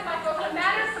manners, Michael. Some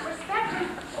manners, some respect,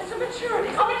 and some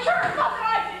maturity. Oh, maturity? Not that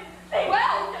I did.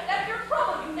 Well, that's your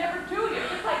trouble. You never do. You're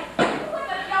just like a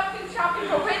chopping,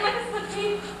 go red like a split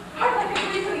pea, hard like a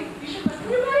grease. You should listen to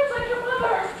your manners like your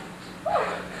mother.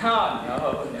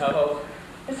 Oh, no.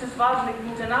 Mrs.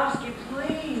 Vosnik-Mutanovsky,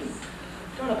 please.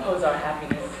 Don't oppose our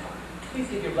happiness. Please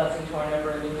give your blessing to our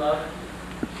never-ending love.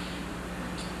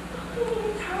 You mean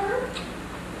it's her?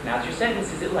 Now's your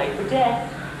sentence. Is it life or death?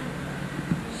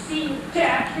 You see,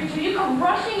 Jack, creature, you come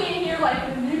rushing in here like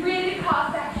an inebriated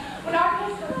Cossack when our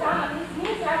guest goes down on his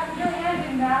knees to ask for your hand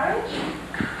in marriage.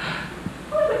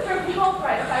 Well, it would serve me both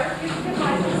right if I refuse to give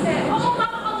my consent. Oh,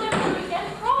 Mama, I'll never do it again,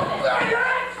 promise. Your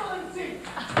Excellency!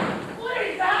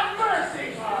 Please have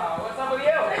mercy! What's up with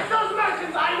you? It's those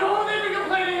merchants. I know they've been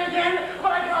complaining again,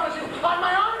 but I promise you, on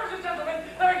my honor as a gentleman,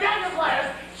 they're a gang of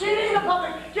liars, cheating the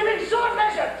public, giving short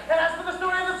measure. And as for the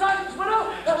story of the sergeant's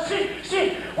widow,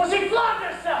 she flogged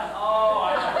herself. Oh,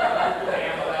 I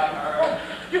damn about her.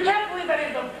 You can't believe any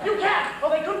of them. You can't.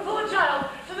 Well, they couldn't fool a child.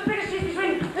 So the biggest cheat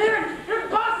between here and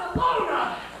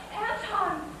Barcelona.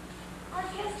 Anton, our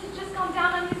guest has just gone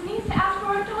down on his knees to ask for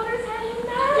our daughter's hand in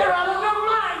marriage. You're out of your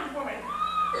mind, woman.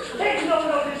 Take no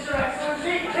notice, Your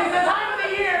Excellency. It's the time of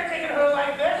the year taking her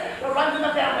like this. It runs in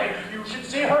the family. You should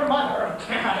see her mother.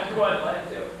 What? Let it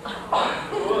do. Oh,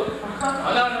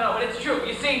 no, but it's true.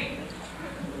 You see,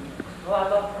 well, I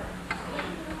love her.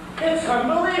 It's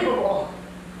unbelievable.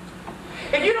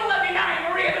 If you don't let me marry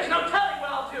Maria, there's no telling what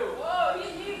I'll do. Whoa, he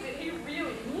means it. He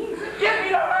really means it. Give me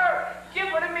to her. Give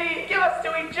her to me. Give us to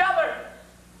each other.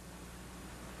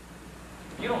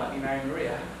 If you don't let me marry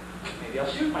Maria, maybe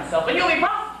I'll shoot myself and you'll be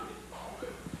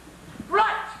prosecuted.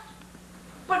 Right.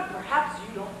 But perhaps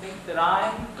you don't think that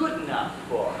I'm good enough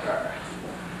for her.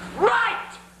 Right.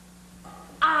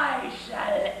 I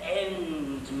shall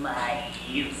end my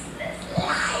useless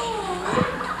life.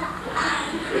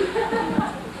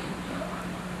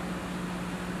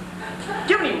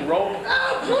 Give me rope.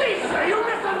 Oh, please, sir, you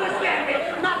misunderstand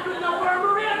me. Not good enough for a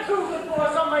Maria, too good for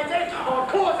some might say. Of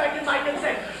course I give my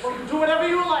consent. Or you do whatever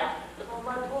you like. Oh,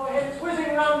 my poor head is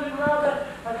whizzing round and round.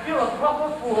 I feel a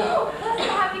proper fool. Oh, bless the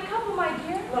happy couple, my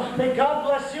dear. No, May God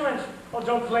bless you, and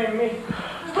don't blame me.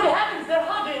 Good heavens, they're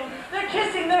hugging, they're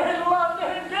kissing, they're in love,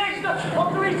 they're engaged. Oh,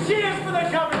 3 cheers for the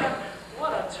governor.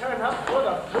 What a turn up for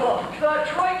the book. The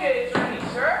Troika is ready,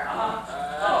 sir.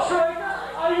 Troika,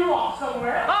 are you off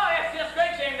somewhere? Oh, yes,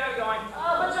 great, James. How's it going?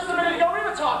 But just a minute ago, we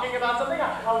were talking about something.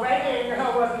 A wedding,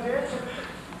 wasn't it?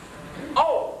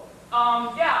 Oh,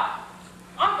 yeah.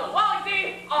 Uncle, well, you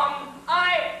see,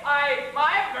 I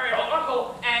have a very old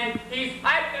uncle, and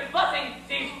I've been blessing,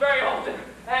 he's very old,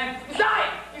 and he's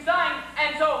dying,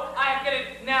 and so I have to get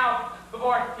it now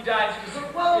before he dies.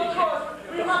 Well, of course,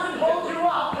 we mustn't hold you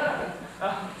up.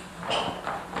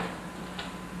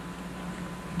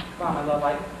 Mom, my love,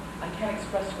 I can't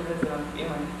express what it is that I'm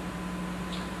feeling.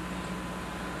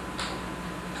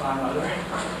 Bye, Mother.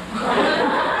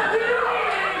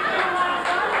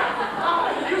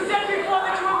 You said before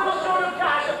that you were a little short of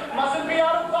cash. Mustn't be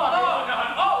out of pocket. Oh, no.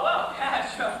 Oh, well,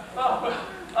 cash. Well,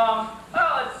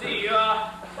 let's see. You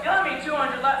lent me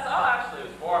 200 less. Oh, actually, it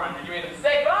was 400. You made a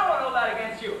mistake, but I don't want to hold that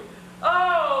against you.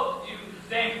 Oh, you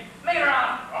think. Make it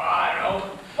around. Oh, I don't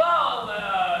know. Well,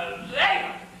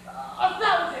 800.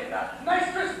 1,000. Nice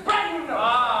crisp brand new note.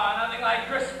 Ah, nothing like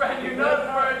crisp brand new notes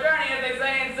for a journey, as they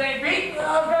say in St. Pete.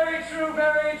 Very true,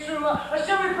 very true.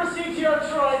 Shall we proceed to your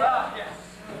Troika? Yes.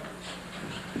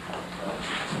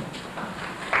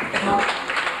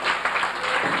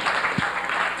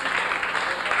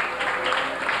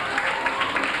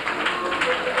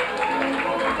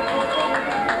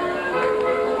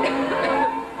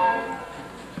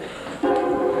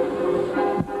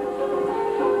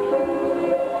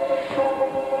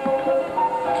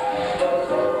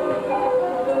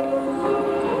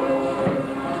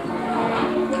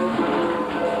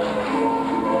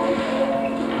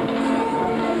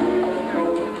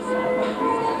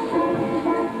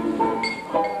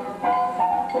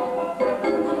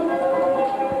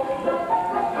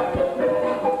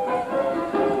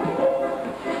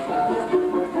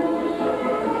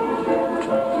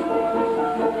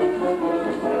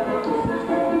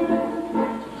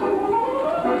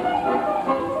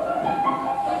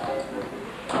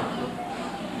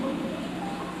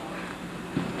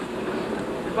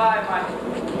 Goodbye, my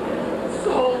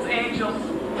soul's angels.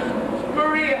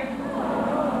 Maria.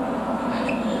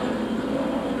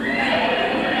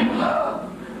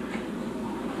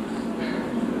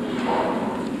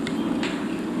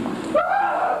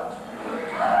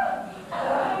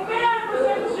 May I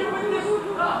present you with this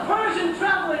Persian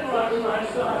traveling rug, my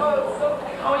son?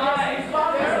 Oh, yes, he's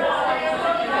fond of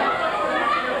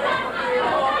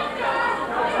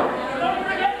Don't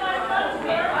forget my son,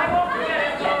 sir. I won't forget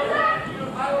it. Thank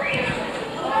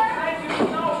you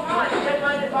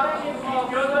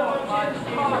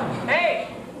so much. Hey,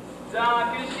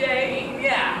 Dankeschön,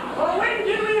 yeah. Well, when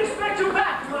can we expect you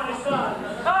back, my son?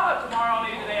 Oh, tomorrow,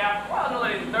 maybe the day after. Well, no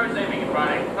later than Thursday, maybe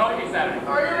Friday. No, maybe Saturday.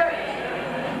 Are you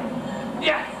ready?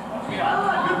 Yes.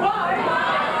 Well, goodbye.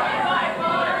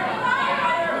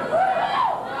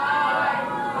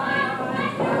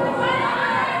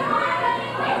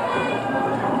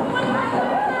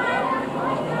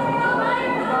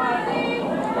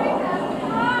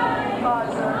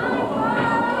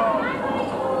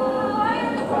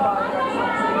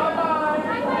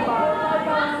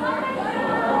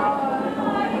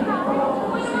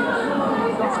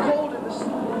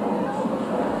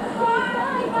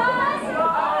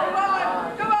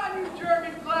 Come on, you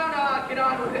German clown. Ah, get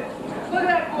on with it. Look at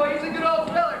that boy. He's a good old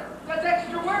feller. That's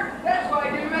extra work. That's why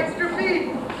I give him extra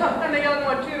fee. And the young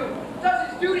one, too.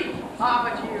 Does his duty. Ah,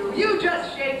 but you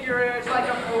just shake your ears like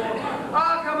a fool.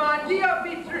 Ah, come on. Gee up,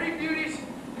 me 3 beauties.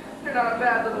 You're not a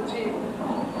bad little team.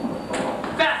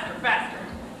 Faster, faster.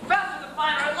 Faster the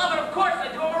finer. I love it, of course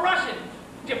I do. I'm a Russian.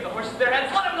 Give the horses their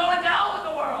heads. Let them go into hell with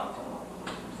the world.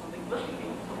 Something's lifting me.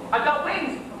 I've got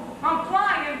wings. I'm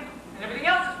flying, and everything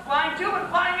else is flying too, but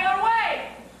flying the other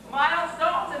way.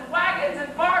 Milestones and wagons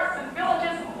and barks and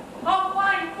villages, all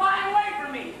flying away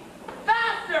from me.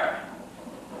 Faster!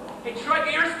 Hey,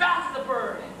 Troika, you're as fast as a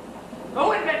bird.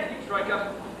 Who invented you,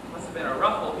 Troika? Must have been a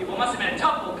rough old people. Must have been a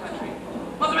tough old country.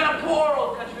 Must have been a poor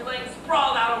old country laying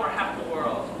sprawled out over half the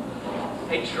world.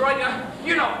 Hey, Troika,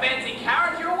 you're no fancy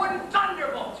carriage. You're a wooden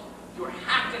thunderbolt. You were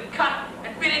hacked and cut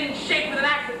and fitted in shape with an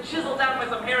axe and chiseled down by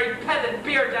some hairy peasant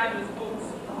beard down to his boots.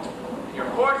 And your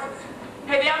horses,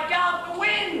 hey, they outgallop the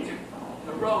wind.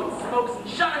 The road smokes and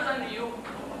shudders under you,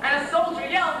 and a soldier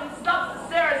yells and stops to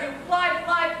stare as you fly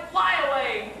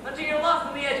away until you're lost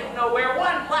on the edge of nowhere,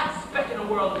 one black speck in a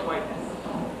world of whiteness.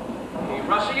 Hey,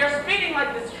 Russia, you're speeding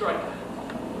like this Troika.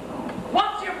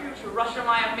 What's your future, Russia,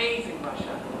 my amazing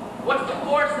Russia? What's the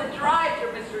force that drives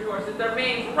your mystery horses, their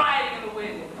manes riding in the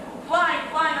wind,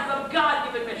 Flying on some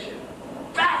God-given mission.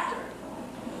 Faster!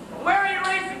 Where are you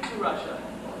racing to, Russia?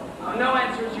 Oh, no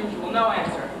answer as usual, no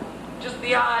answer. Just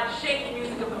the odd, shaky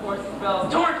music of the horses'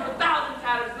 bells, torn to 1,000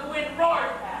 tatters, and the wind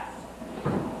roars past.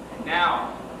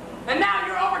 And now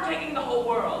you're overtaking the whole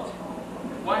world.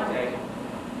 One day,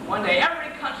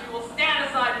 every country will stand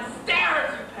aside and stare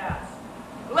as you pass.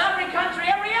 Will every country,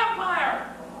 every empire,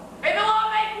 they'll all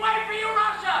make way for you,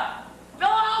 Russia! They'll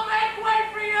all make way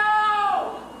for you!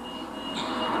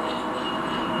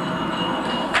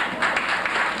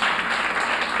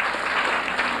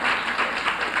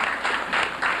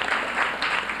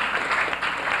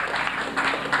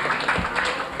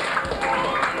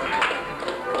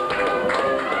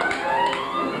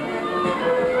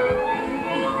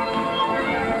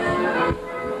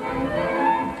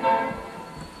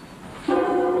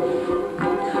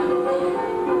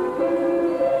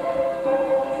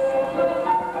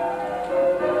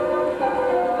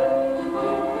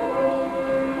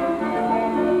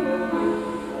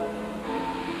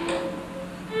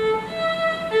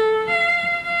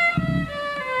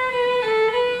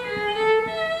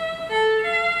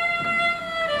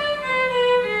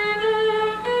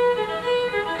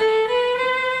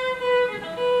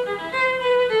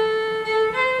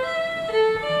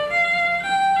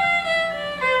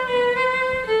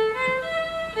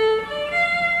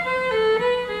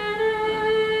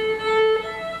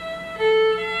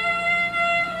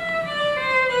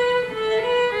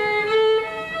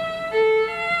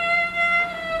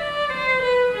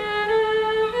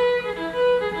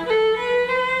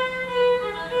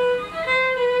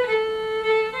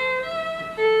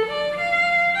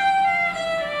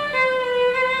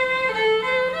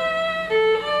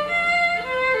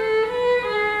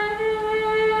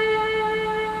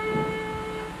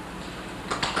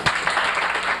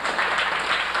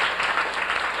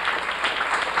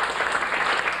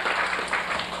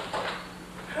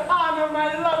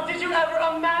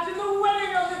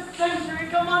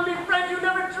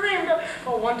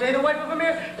 One day the wife of a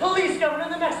mere police governor,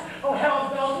 and the next, oh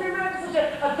hell's bells, me married such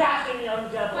a dashing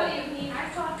young devil. What do you mean? I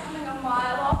saw it coming a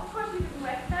mile off. Of course we didn't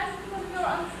recognize it because of your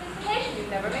unsophistication. You've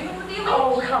never mingled with the elite.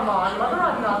 Oh, come on, Mother,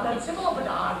 I'm not that simple, but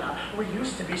Anna, we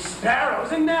used to be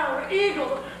sparrows, and now we're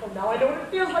eagles. Oh, now I know what it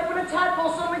feels like when a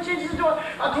tadpole suddenly changes into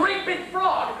a great big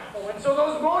frog. Oh, and so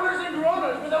those moaners and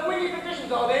groaners with the wingy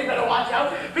petitions, oh, they better watch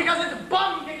out, because it's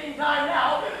bum-kicking time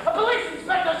now. A police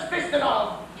inspector's fist and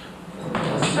all.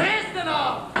 Fist and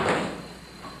all.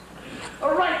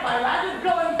 All right, my lad, go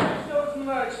and catch those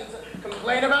merchants.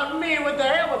 Complain about me with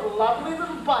their lovely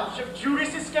little bunch of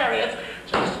Judas Iscariots.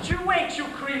 Just you wait, you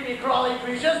creepy, crawly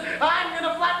creatures. I'm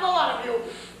gonna flatten a lot of you.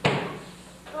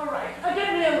 All right,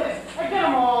 get me a list. Get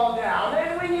them all down.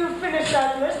 And when you finish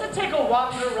that list, take a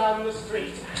wander around the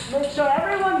street. Make sure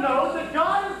everyone knows that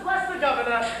God has blessed the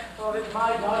governor. Oh, that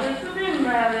my daughter's to be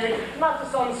married. Not to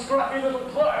some scruffy little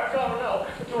clerk, oh no,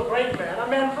 but to a great man. A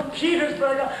man from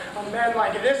Petersburg. A man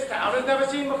like this town has never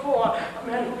seen before. A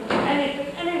man who can do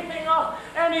anything,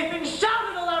 shout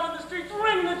it aloud in the streets,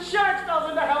 ring the church bells,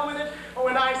 and to hell with it. Oh,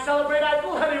 when I celebrate, I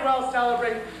bloody well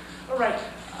celebrate. All right,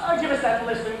 give us that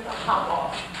list and hop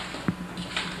off.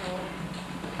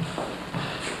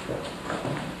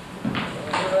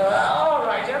 All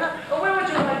right, Anna, where would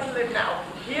you like to live now?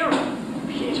 Here or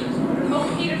Petersburg?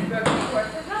 Oh, Petersburg, of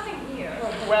course. There's nothing here.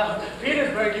 Oh, well,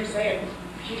 Petersburg, you say, and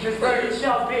Petersburg it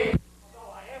shall be.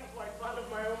 Although I am quite fond of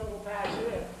my own little patch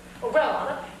here. Oh, well,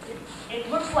 Anna, it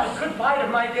looks like goodbye to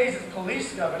my days as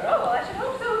police governor. Oh, well, I should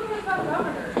hope so. Who cares about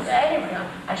governors? Anyway,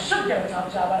 I should get a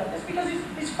top job out of this because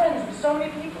he's friends with so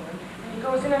many people. And he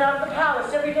goes in and out of the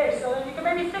palace every day, so then he can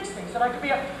maybe fix things, and I could be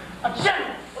a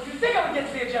general. Well, do you think I would get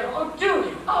to be a general? Oh, do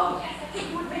you? Oh, yes, I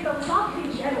think you would make a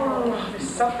lovely general. Oh, there's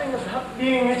something about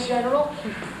being a general.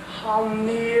 I'll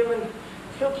kneel and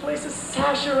he'll place a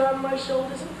sash around my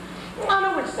shoulders. I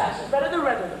know which sash is better, the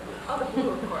red or the blue. Oh, the blue,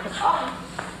 of course. Oh,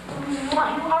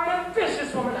 my, you are an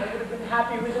ambitious woman. I would have been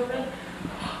happy with the red.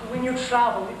 When you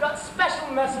travel, you've got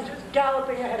special messengers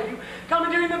galloping ahead of you,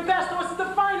 commandeering the best horses, the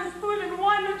finest food and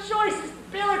wine, the choicest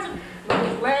billiards, and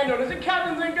those landowners and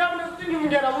captains and governors didn't even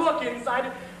get a look inside.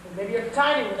 And maybe you're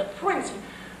dining with a prince.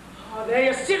 Oh, they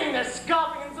are sitting there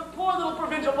scoffing, and some poor little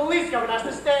provincial police governor has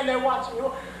to stand there watching you.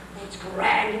 Oh, it's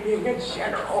grand being a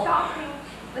general. Stop being...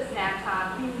 Listen,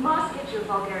 Anton, we must get your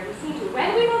vulgarity seen to.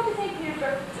 When we move to St.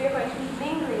 Petersburg, we are going to be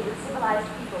mingling with civilized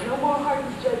people. No more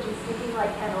hardened judges stinking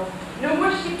like kennels. No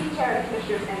more shifty charity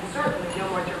commissioners, and certainly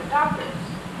no more German doctors.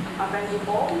 Our friends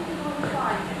will all be people who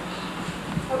find it.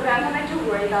 Oh, but I'm not meant to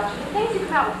worry about you. The things you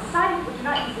come out with decided we do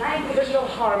not use language. There's no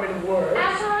harm in words.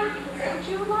 Anton, you can say what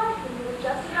you like when you were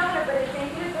just a governor, but at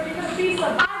St. Petersburg, you're going to be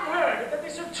some... I've heard that the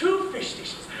serve 2 fish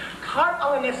dishes, carp a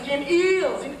la Nevsky and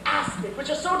eels in aspic, which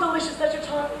are so delicious that your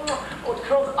tongue, oh, it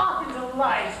curls up into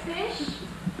life. Fish?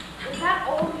 Is that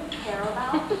all you care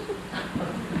about?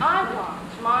 I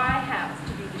want my house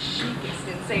to be the chicest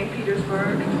in St.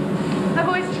 Petersburg. I've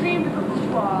always dreamed of a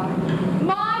boudoir.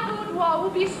 My boudoir will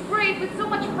be sprayed with so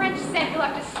much French scent you'll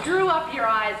have to screw up your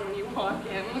eyes when you walk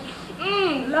in.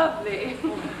 Lovely.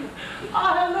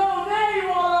 Hello, there you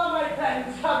all are, my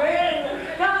friends. Come in,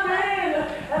 come in.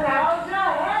 And how's your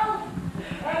health?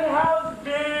 And how's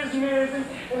business?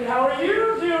 And how are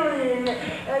you doing?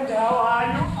 And how are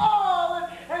you all?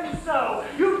 And so,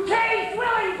 you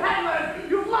taste-willing peddlers,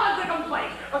 you lodged a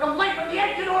complaint from the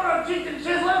ancient order of cheats and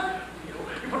chiselers.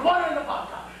 You put water in the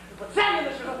vodka, you put sand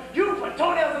in the sugar, you put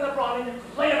toenails in the brownie, and you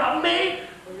complain about me?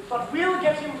 Well, you thought we'll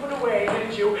get him put away,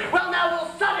 didn't you? Well, now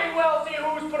we'll sunny well see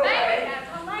who's put away. That's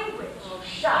her language. Oh,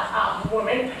 shut up,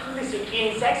 woman. Listen,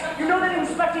 insects, you know that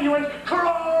inspector you went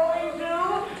crawling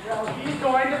to? Well, he's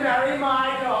going to marry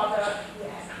my daughter.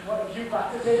 Yes, what have you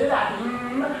got to say to that?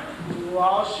 Well,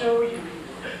 I'll show you.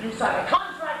 You signed a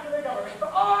contract with the government for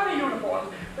all the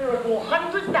uniforms. They were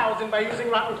 400,000 by using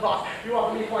rotten cloth. You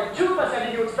offer me 0.2%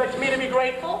 and you expect me to be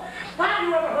grateful? Have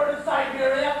you ever heard of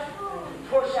Siberia?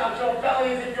 Push out your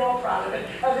belly as if you're proud of it,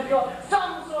 as if you're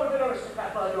some sort of an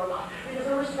aristocrat, but you're not. Because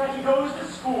an aristocrat, he goes to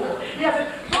school. He hasn't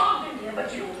logged in here,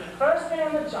 but you. First day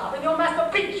on the job, and your master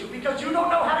beats you because you don't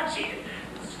know how to cheat.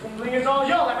 Swindling is all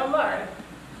you'll ever learn.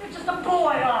 You're just a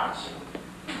boy, aren't you?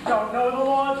 You don't know the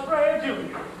Lord's Prayer, do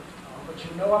you? But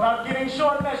you know about giving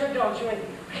short measure, don't you? And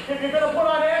if you're going to put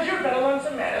on airs, you'd better learn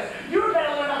some manners. You'd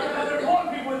better learn how to measure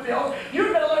important people with bills.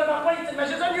 You'd better learn about weights and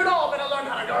measures, and you'd all better learn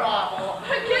how to grovel.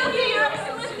 Kill me, Your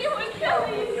Excellency, kill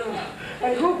me.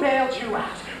 And who bailed you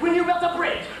out when you built a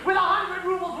bridge with 100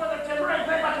 rubles worth of timber and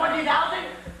paid for 20,000?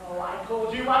 Oh, I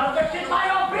pulled you out of the shit by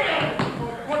your beard.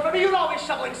 What for me, you're always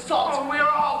shoveling salt. Oh, we are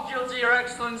all guilty, Your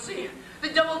Excellency. The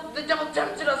devil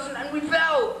tempted us and we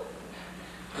fell.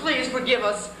 Please forgive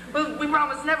us. We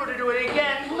promise never to do it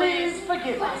again. Please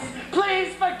forgive us.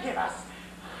 Please forgive us.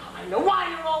 I know why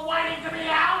you're all whining to me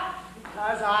now.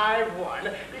 Because I won.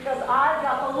 Because I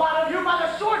got the lot of you by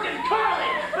the short and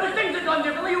curly. But if things had gone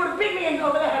differently, you would have beat me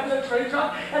over the head with a tree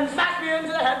trunk and smashed me into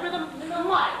the head with a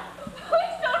light.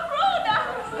 Please don't ruin us.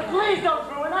 Please don't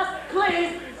ruin us.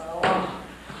 Please. Oh,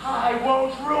 I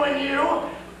won't ruin you.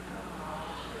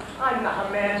 I'm not a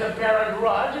man to bear a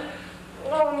grudge.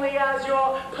 Only as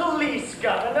your police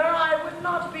governor, I would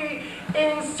not be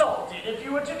insulted if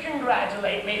you were to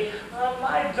congratulate me on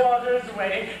my daughter's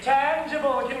wedding.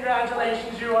 Tangible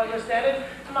congratulations, you understand it?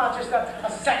 Not just a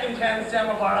second-hand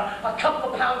samovar, a couple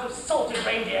of pounds of salted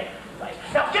reindeer. Right.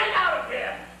 Now get out of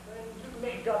here!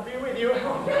 May God be with you.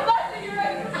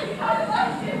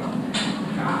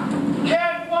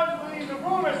 Can't one believe the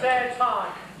rumors that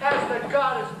time? As the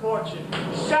goddess fortune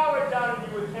showered down on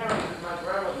you with herons, as my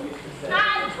grandmother used to say.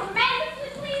 I'm tremendously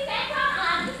pleased,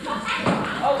 Anton.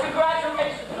 Oh,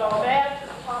 congratulations, old man.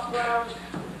 Top round.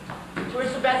 To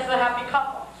wish the best for the happy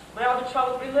couple. May all the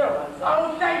troubles be little ones.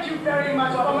 Oh, thank you very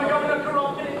much. Oh, my Governor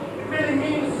Karolkin. It really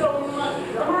means so much.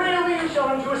 Really, show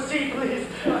him to a seat, please.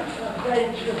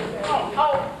 Thank you.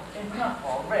 Oh, enough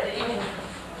already.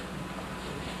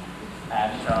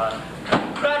 Anton,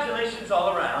 congratulations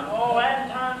all around. Oh,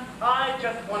 Anton, I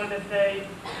just wanted to say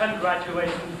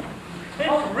congratulations.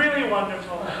 It's really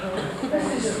wonderful.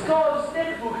 Mrs.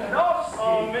 Skovsnik Mukhanovsky.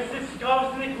 Oh, Mrs.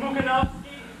 Skovsnik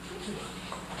Mukhanovsky.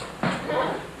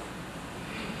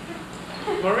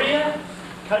 Maria,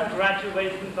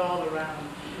 congratulations all around.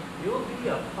 You'll be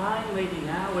a fine lady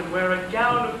now and wear a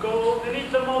gown of gold and eat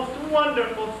the most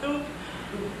wonderful soup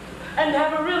and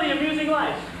have a really amusing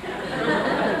life.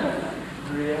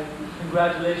 Maria,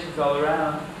 congratulations all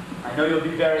around. I know you'll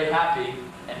be very happy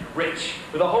and rich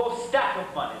with a whole stack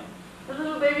of money. The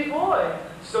little baby boy.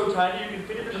 So tiny you can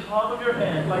fit it in the palm of your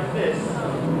hand like this.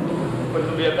 But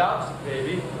it'll be a bouncing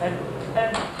baby. And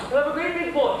you'll have a great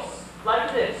big voice,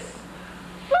 like this.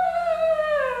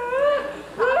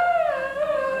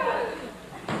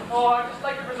 Oh, I'd just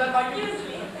like to present my Excuse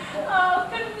me. Oh,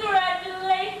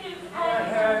 congratulations,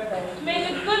 Anton.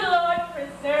 May the good Lord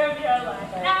preserve your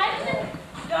life. And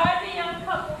guard the young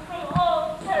couple from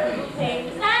all terrible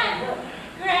things. And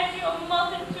grant you a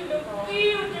multitude of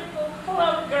beautiful,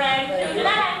 plump grandchildren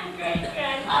and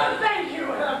great-grandchildren. Oh, thank you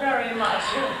very much.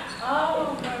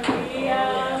 Oh,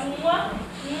 Maria. Mwah,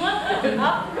 mwah,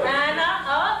 up, Anna,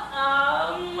 up,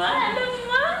 mwah,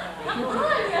 mwah. Come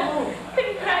on.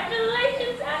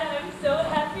 Congratulations, Anna. I'm so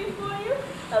happy for you.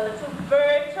 A little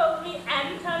bird told me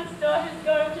Anton's daughter's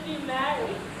going to be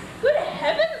married. Good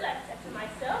heavens, I said to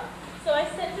myself. So I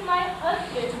said to my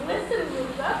husband, listen,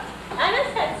 Luba, Anna's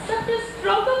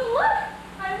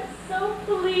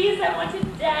please, I want to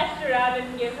dash her out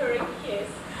and give her a kiss.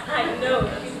 I know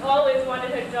she's always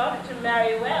wanted her daughter to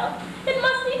marry well. It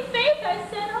must be fake, I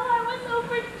said. Oh, I was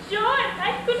overjoyed.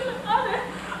 I couldn't utter.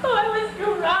 Oh, I was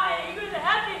crying with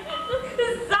happiness. The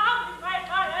sob in my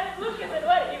heart. I look at it.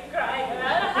 What are you crying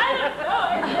about? I don't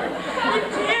know. The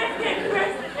tears came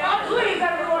bursting out. Please,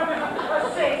 everyone,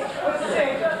 sing.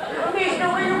 Misha,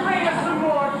 will you bring us some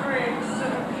more drinks?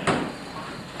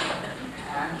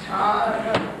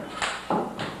 Anton,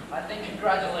 I think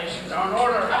congratulations are in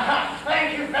order.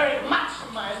 Thank you very much,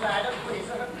 my lad. Please,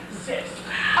 sit.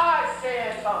 I say,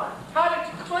 Anton, how did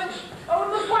you clinch? Oh,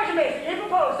 it was quite amazing. He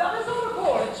proposed on his own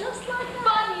accord, just like that.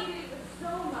 But he did it with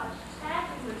so much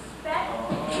tact and respect.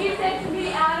 He said to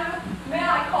me, Anna, may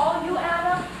I call you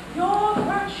Anna? Your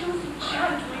virtues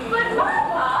enchant me. But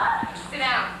Papa! Sit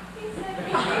down. He said to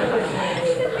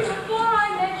me, before I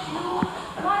met you,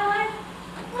 my life,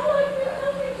 meant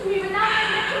nothing to me, but now I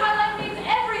met you, my life means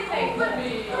everything to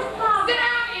me. Sit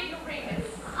down, ignoramus.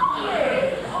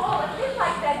 Oh, it's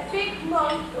like that big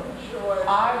monk from George.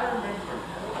 I remember.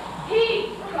 He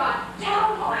got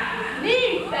down on his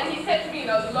knees. Then he said to me in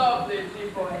a lovely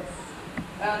deep voice,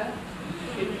 Anna,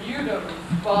 if you don't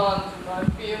respond to my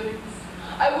feelings,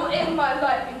 I will end my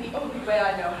life in the only way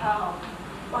I know how.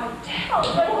 By death. Oh,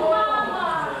 but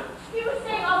Mama, he was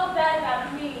saying all of that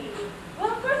about me.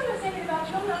 Well, of course he was saying it about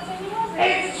you. I'm not saying he hasn't.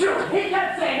 It's true. He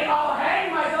kept saying, I'll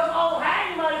hang myself. Oh,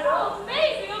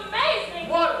 amazing.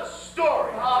 What a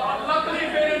story. But luckily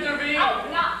fate intervened. Oh,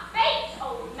 not fate,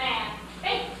 old man.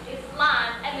 Fate is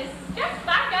blind, and this is just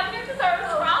like Governor deserves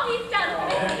for all he's done for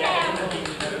this town.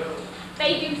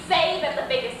 They do say that the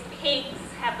biggest pigs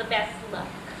have the best luck.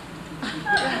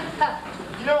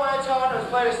 You know, Anton, I was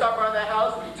planning to stop around that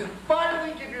house to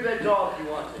finally give you that dog you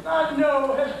wanted.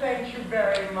 No, thank you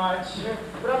very much.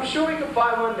 But I'm sure we can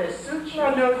find one that suits you.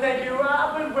 No, thank you.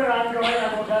 But where I'm going,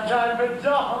 I won't have time for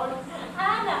dogs.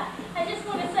 Anna, I just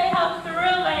want to say how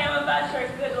thrilled I am about your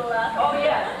good luck. Oh,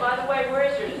 yes. By the way, where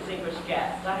is your distinguished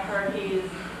guest? I heard he's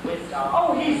with Star.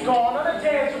 Oh, he's gone on a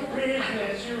dance of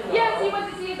business, you know. Yes, he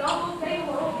went to see his uncle say,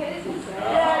 well, get his consent.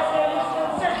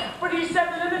 Yes, but he said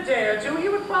that in a day or two he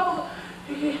would probably...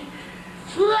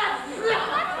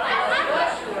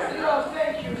 Oh,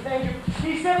 thank you.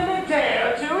 He said in a day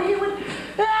or two he would...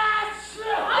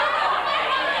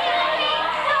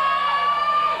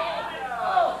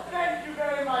 Oh, thank you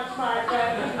very much, my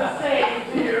friend. The same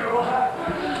to you.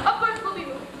 Of course, we'll be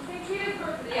moving to St.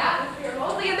 Petersburg for the atmosphere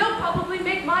mostly, and they'll probably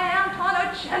make my Anton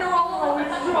a general. Oh,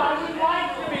 it's true. I would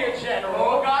like to be a general.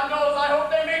 Oh, God knows, I hope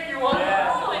they make you one.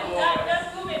 Oh, and that does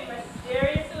move in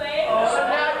mysterious ways. Oh, so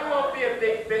now you won't be a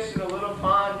big fish in a little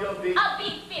pond, you'll be... A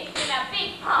big fish in a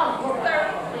big pond,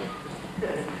 certainly.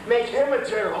 Make him a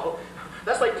general.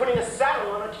 That's like putting a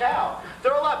saddle on a cow.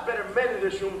 There are a lot better men in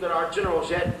this room than our generals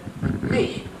yet.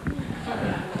 Me.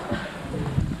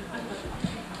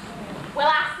 Well,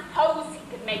 I suppose he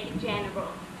could make a general.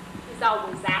 He's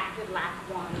always acted like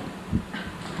one.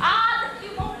 Ah, but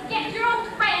you won't forget your old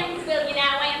friends, will you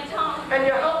now, Anton? And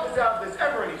you help us out if there's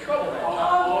ever any trouble. Of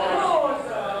course.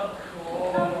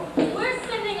 We're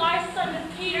sending our son to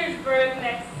Petersburg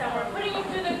next summer, putting him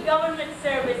through the government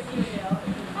service, you know.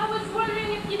 I was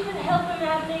wondering if you could help him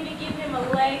out, maybe give him a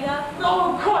leg up.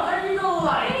 Oh, of course, I'd be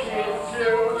delighted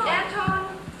to. Anton,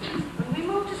 when we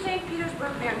move to St.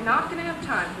 Petersburg, we are not going to have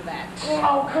time for that.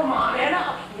 Oh, come on,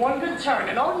 Anna. One good turn,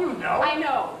 and all you know. I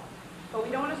know, but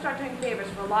we don't want to start doing favors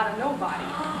for a lot of nobody.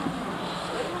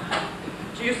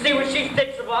 Do you see what she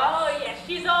thinks of us? Oh, yes,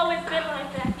 she's always been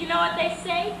like that. You know what they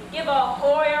say? Give a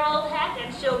whore your old hat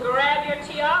and she'll grab your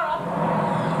tiara.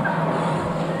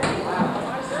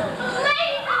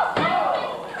 Ladies, oh,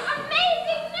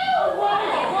 amazing news! What?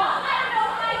 I don't know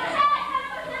my hat, and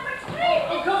it was number 3.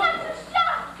 It's such a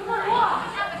shock. Come on, what?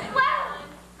 Well,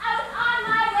 I was on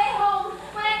my way home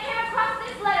when I came across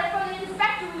this letter from the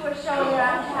inspector we were showing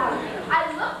around town.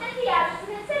 I looked at the address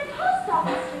and it said Post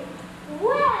Office Street.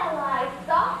 Well, I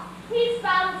thought, he's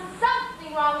found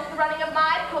something wrong with the running of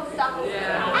my post office.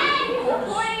 Yeah. And he's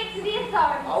reporting it to the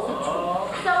authorities.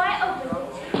 So I opened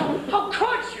it. How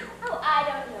could you? Oh, I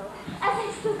don't know. As I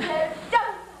stood there,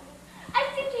 dumbfounded, I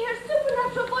seemed to hear a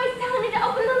supernatural voice telling me to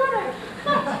open the letter.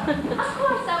 But, of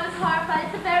course, I was horrified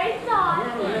at the very thought.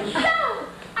 So,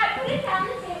 I put it down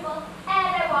the table,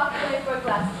 and I walked away for a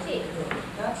glass of tea.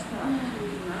 That's not...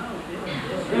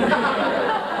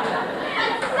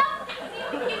 And something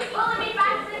seemed to keep pulling me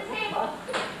back to the table.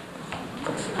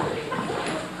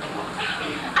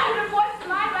 I heard a voice in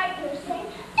my right ear saying,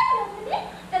 don't open it.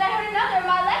 Then I heard another in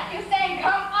my left ear saying,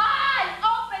 come on,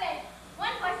 open it.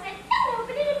 One voice said, don't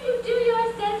open it. If you do, you're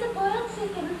as dead as a boiled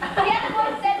chicken. The other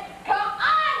voice said, come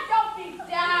on, don't be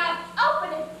down.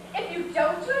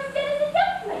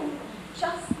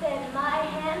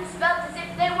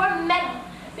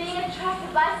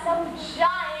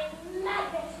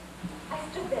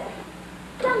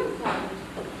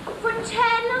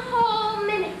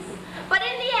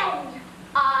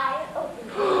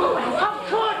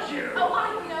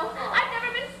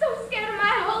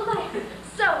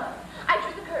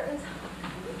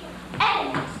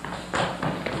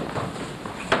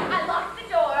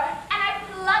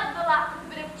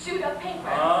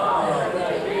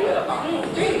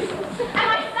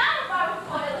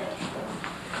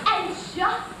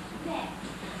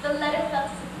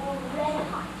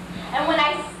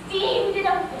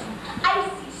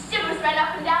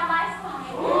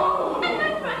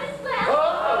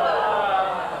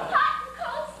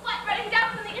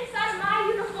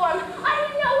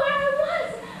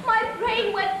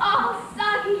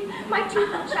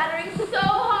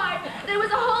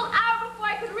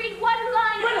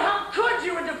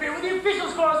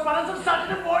 correspondence of such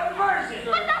an important person.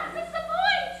 But that's just the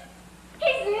point.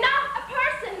 He's not a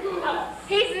person.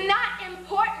 He's not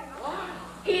important.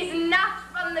 He's not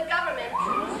from the government.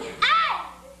 And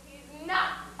he's not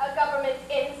a government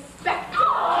inspector.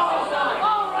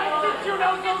 All right, since you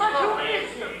know so much, who is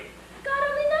he? God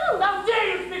only knows. How dare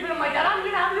you speak to him like that? I'm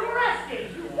going to have you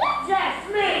arrested. What? Yes,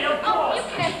 me, of Oh, course. you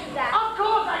can't do that. Of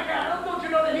course I can. Don't you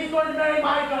know that he's going to marry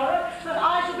my daughter? That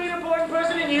I shall be an important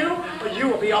person in you? But you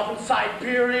will be off in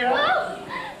Siberia. Well,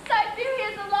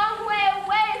 Siberia's a long way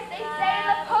away, as they say in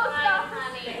the post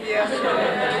office. Yes.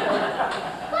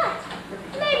 But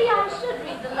maybe I should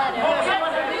read the letter. Well, let's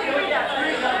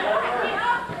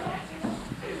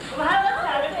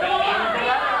have it.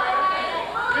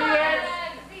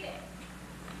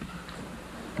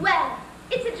 Well,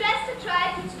 it's addressed to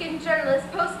Try-Pitchkin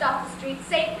journalist, Post Office Street,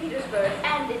 St. Petersburg,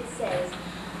 and it says,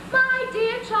 "My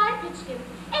dear Try-Pitchkin,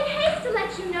 in haste to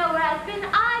let you know where I've been,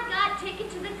 I got taken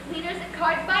to the cleaners at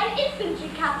Cards by an infantry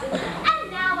captain,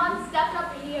 and now I'm stuck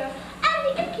up here, and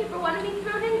the innkeeper wanted me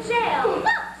thrown in jail.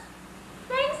 But,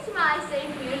 thanks to my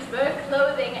St. Petersburg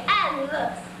clothing and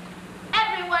looks,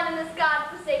 everyone in this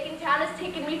godforsaken town has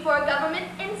taken me for a government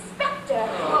inspector.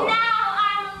 Now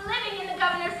I'm living in the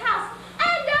governor's house,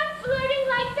 and I'm flirting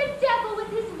like the devil with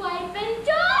his wife and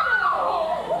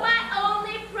daughter. My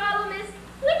only problem is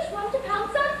which one to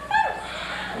pounce on first.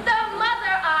 The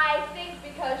mother, I think,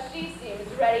 because she seems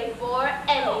ready for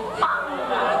anything.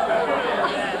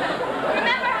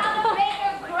 Remember how the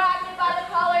baker grabbed me by the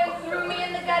collar and threw me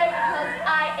in the gutter because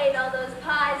I ate all those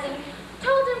pies and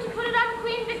told him to put it on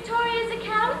Queen Victoria's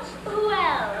account?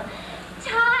 Well,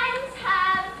 times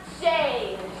have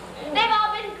changed. They've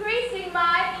all been greasing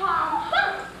my palm.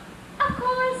 But, of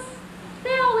course,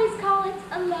 they always call it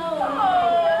a loan.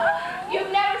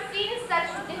 You've never seen such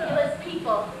ridiculous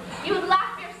people. You would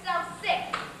laugh yourself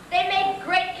sick. They make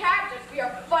great characters for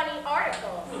your funny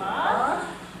articles. Oh,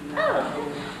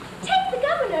 take the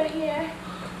governor here.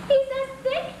 He's as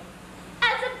thick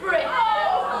as a brick.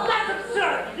 Oh, that's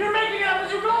absurd. You're making it up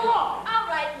as you go along. All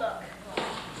right, look.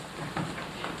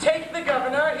 Take the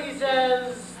governor. He's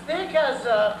as thick as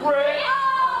a brick.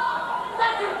 Oh!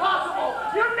 That's impossible.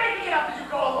 You're making it up as you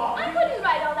go along. I couldn't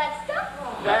write all that stuff.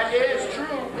 That is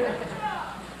true.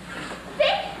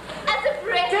 Thick as a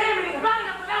brick. Damn it, it's bad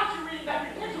enough without you reading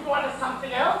that. Can't you go on to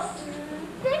something else?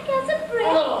 Thick as a brick.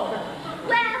 Oh.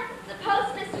 Well, the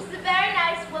postmistress is a very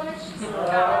nice woman. She's I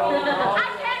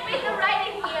can't read the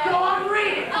writing here. Go on,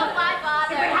 read it. Oh, why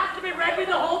bother? If it has to be read, read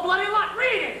the whole bloody lot.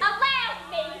 Read it. Allow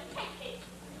me to take it.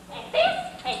 And this,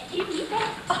 and give me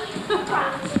that.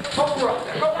 Help her up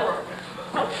there. Help her up.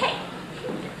 Okay.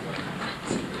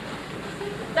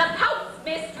 The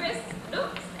postmistress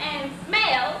looks and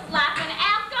smells like an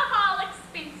alcoholic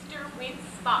spinster with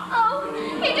spots. Oh,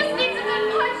 he just needs a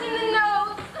good punch in the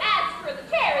nose. As for the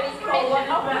Charities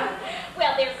Commission,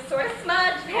 well, there's a sort of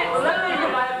smudge. Well, let me go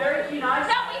by a very keen eye.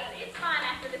 No, it's fine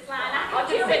after this line. I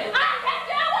can do it. I can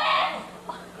do it!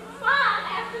 It's fine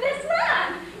after this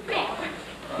line.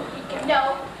 Now,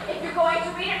 no, if you're going to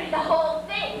read it, read the whole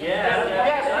thing. Yes,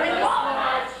 read the whole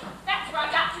lot. That's where I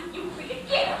got to. You read it.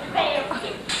 Get there.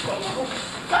 Get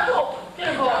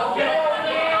involved.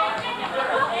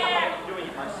 I'm doing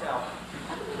it myself.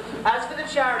 As for the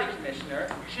charity commissioner,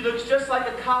 she looks just like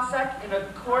a Cossack in a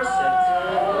corset.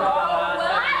 Well,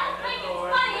 I don't think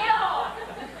it's funny at all.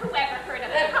 Whoever heard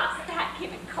of a Cossack in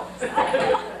a corset?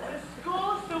 The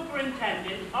school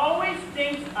superintendent always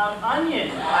thinks of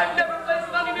onions. I've never placed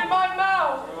an onion in my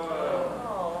mouth.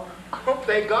 Oh,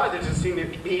 thank God there doesn't seem to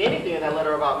be anything in that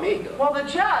letter about me. Well, the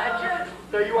judge.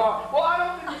 There you are. Well, I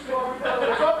don't think you should.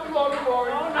 There's nothing wrong with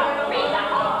Laurie. No.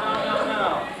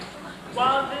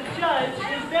 While the judge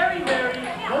is very, very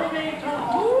mauvais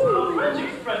tone. French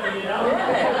expression, you know.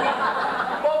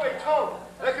 Mauvais tone.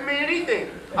 That can mean anything.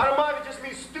 I don't mind if it just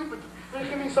means stupid. But it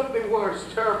can mean something worse,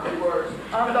 terribly worse.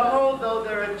 On the whole, though,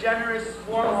 they're a generous,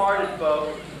 warm-hearted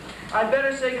folk. I'd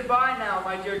better say goodbye now,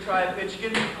 my dear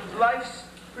Try-Pitchkin. Life's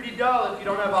pretty dull if you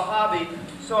don't have a hobby,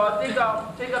 so I think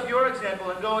I'll take up your example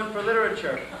and go in for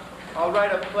literature. I'll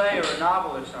write a play or a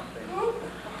novel or something.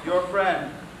 Your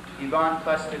friend, Ivan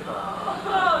Plestikov.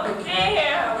 Oh,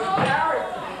 dear.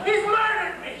 He's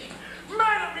murdered me.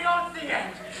 Murdered me. Oh, it's the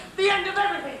end. The end of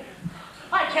everything.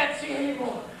 I can't see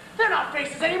anymore. They're not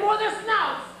faces anymore. They're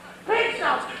snouts. Pig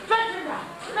snouts. Fetch him back.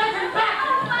 Fetch him back.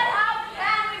 Oh, but how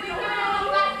can we be living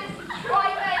like this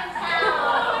Detroit town?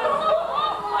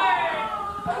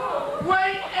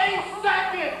 Wait a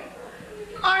second!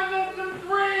 I lent them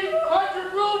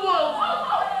 300 rubles!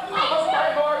 Oh, my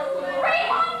heart!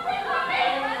 300 from me!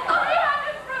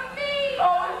 300 from me!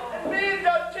 Oh, and me and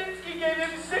Dutchinsky gave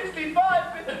him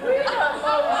 65 between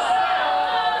us!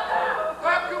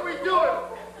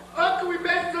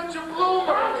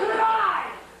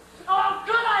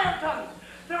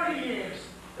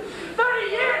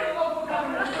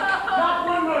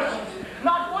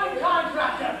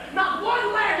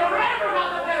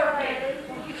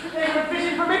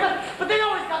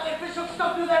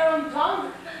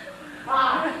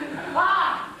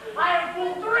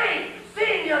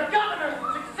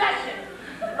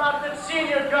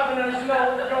 senior governors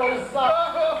know what goes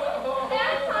up.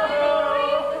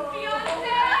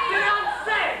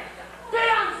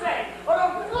 Beyonce! Or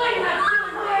don't fling that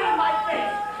silly word in my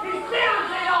face! He's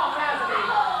Beyonce off, hasn't he?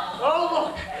 Oh,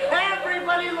 look!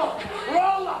 Everybody look!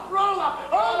 Roll up, roll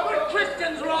up! All good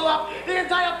Christians roll up! The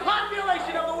entire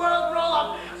population of the world roll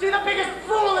up! See the biggest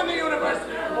fool in the universe!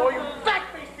 Oh, you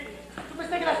fat-faced idiot! You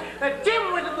mistaken that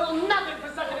dim-witted little nothing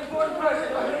for such an important person!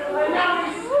 And now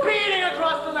he's speeding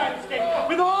across the landscape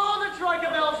with all the troika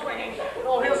bells ringing!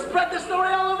 Oh, he'll spread the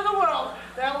story all over the world!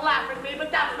 They'll laugh at me, but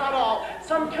that's not all.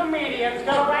 Some comedian's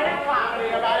gonna write a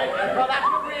comedy about it. Well, that's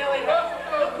what really hurts.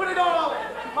 They'll put it all in.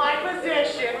 My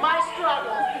position, my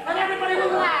struggles, and everybody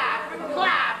will laugh and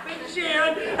clap and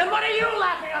cheer. And what are you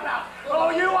laughing about?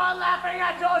 Oh, you are laughing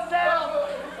at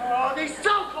yourself. Oh, these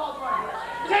so-called murderers,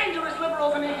 dangerous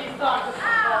liberals and English thugs.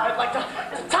 Oh, I'd like to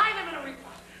tie them in a wreath,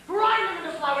 grind them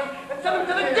into flour, and send them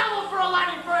to the devil for a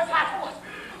lining for his hat.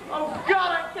 Oh,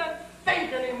 God, I can't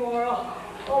think anymore.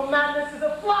 Oh, madness is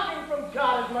a flogging from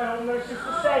God, as my own nurse used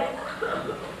to say.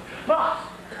 But,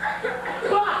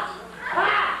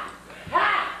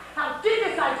 how did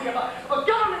this idea of a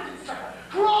government inspector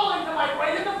crawl into my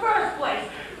brain in the first place?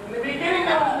 In the beginning,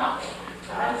 there was nothing.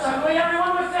 And suddenly,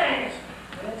 everyone was saying it.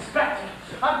 An inspector,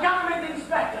 a government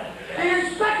inspector. The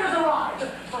inspectors arrived.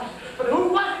 But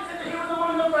who was it said that he was the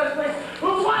one in the first place?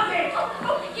 Who was it?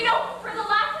 Oh, you know, for the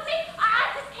life of me, I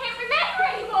just can't remember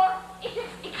anymore.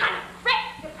 It kind of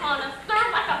crept upon us, sir,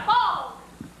 like a ball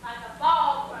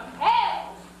from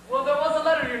hell. Well, there was a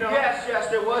letter, you know. Yes,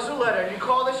 there was a letter. You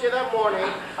called us here that morning.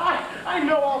 I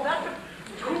know all that, but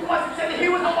who was it said that he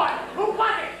was the one? Who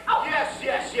was it? Oh.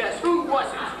 Yes. Who was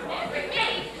it?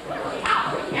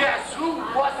 Yes, who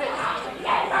was it?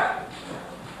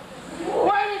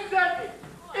 Wait a second.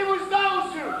 It was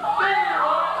those two.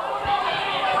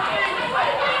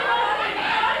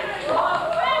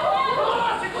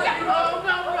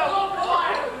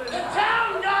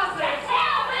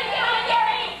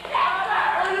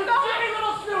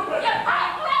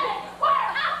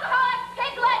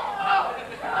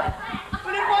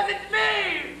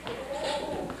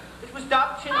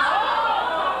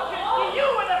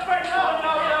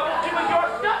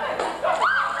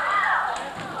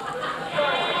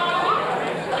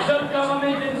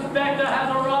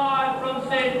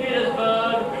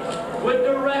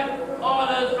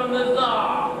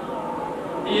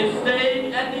 He is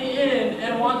staying at the inn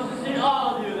and wants to see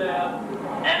all of you there.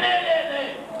 And there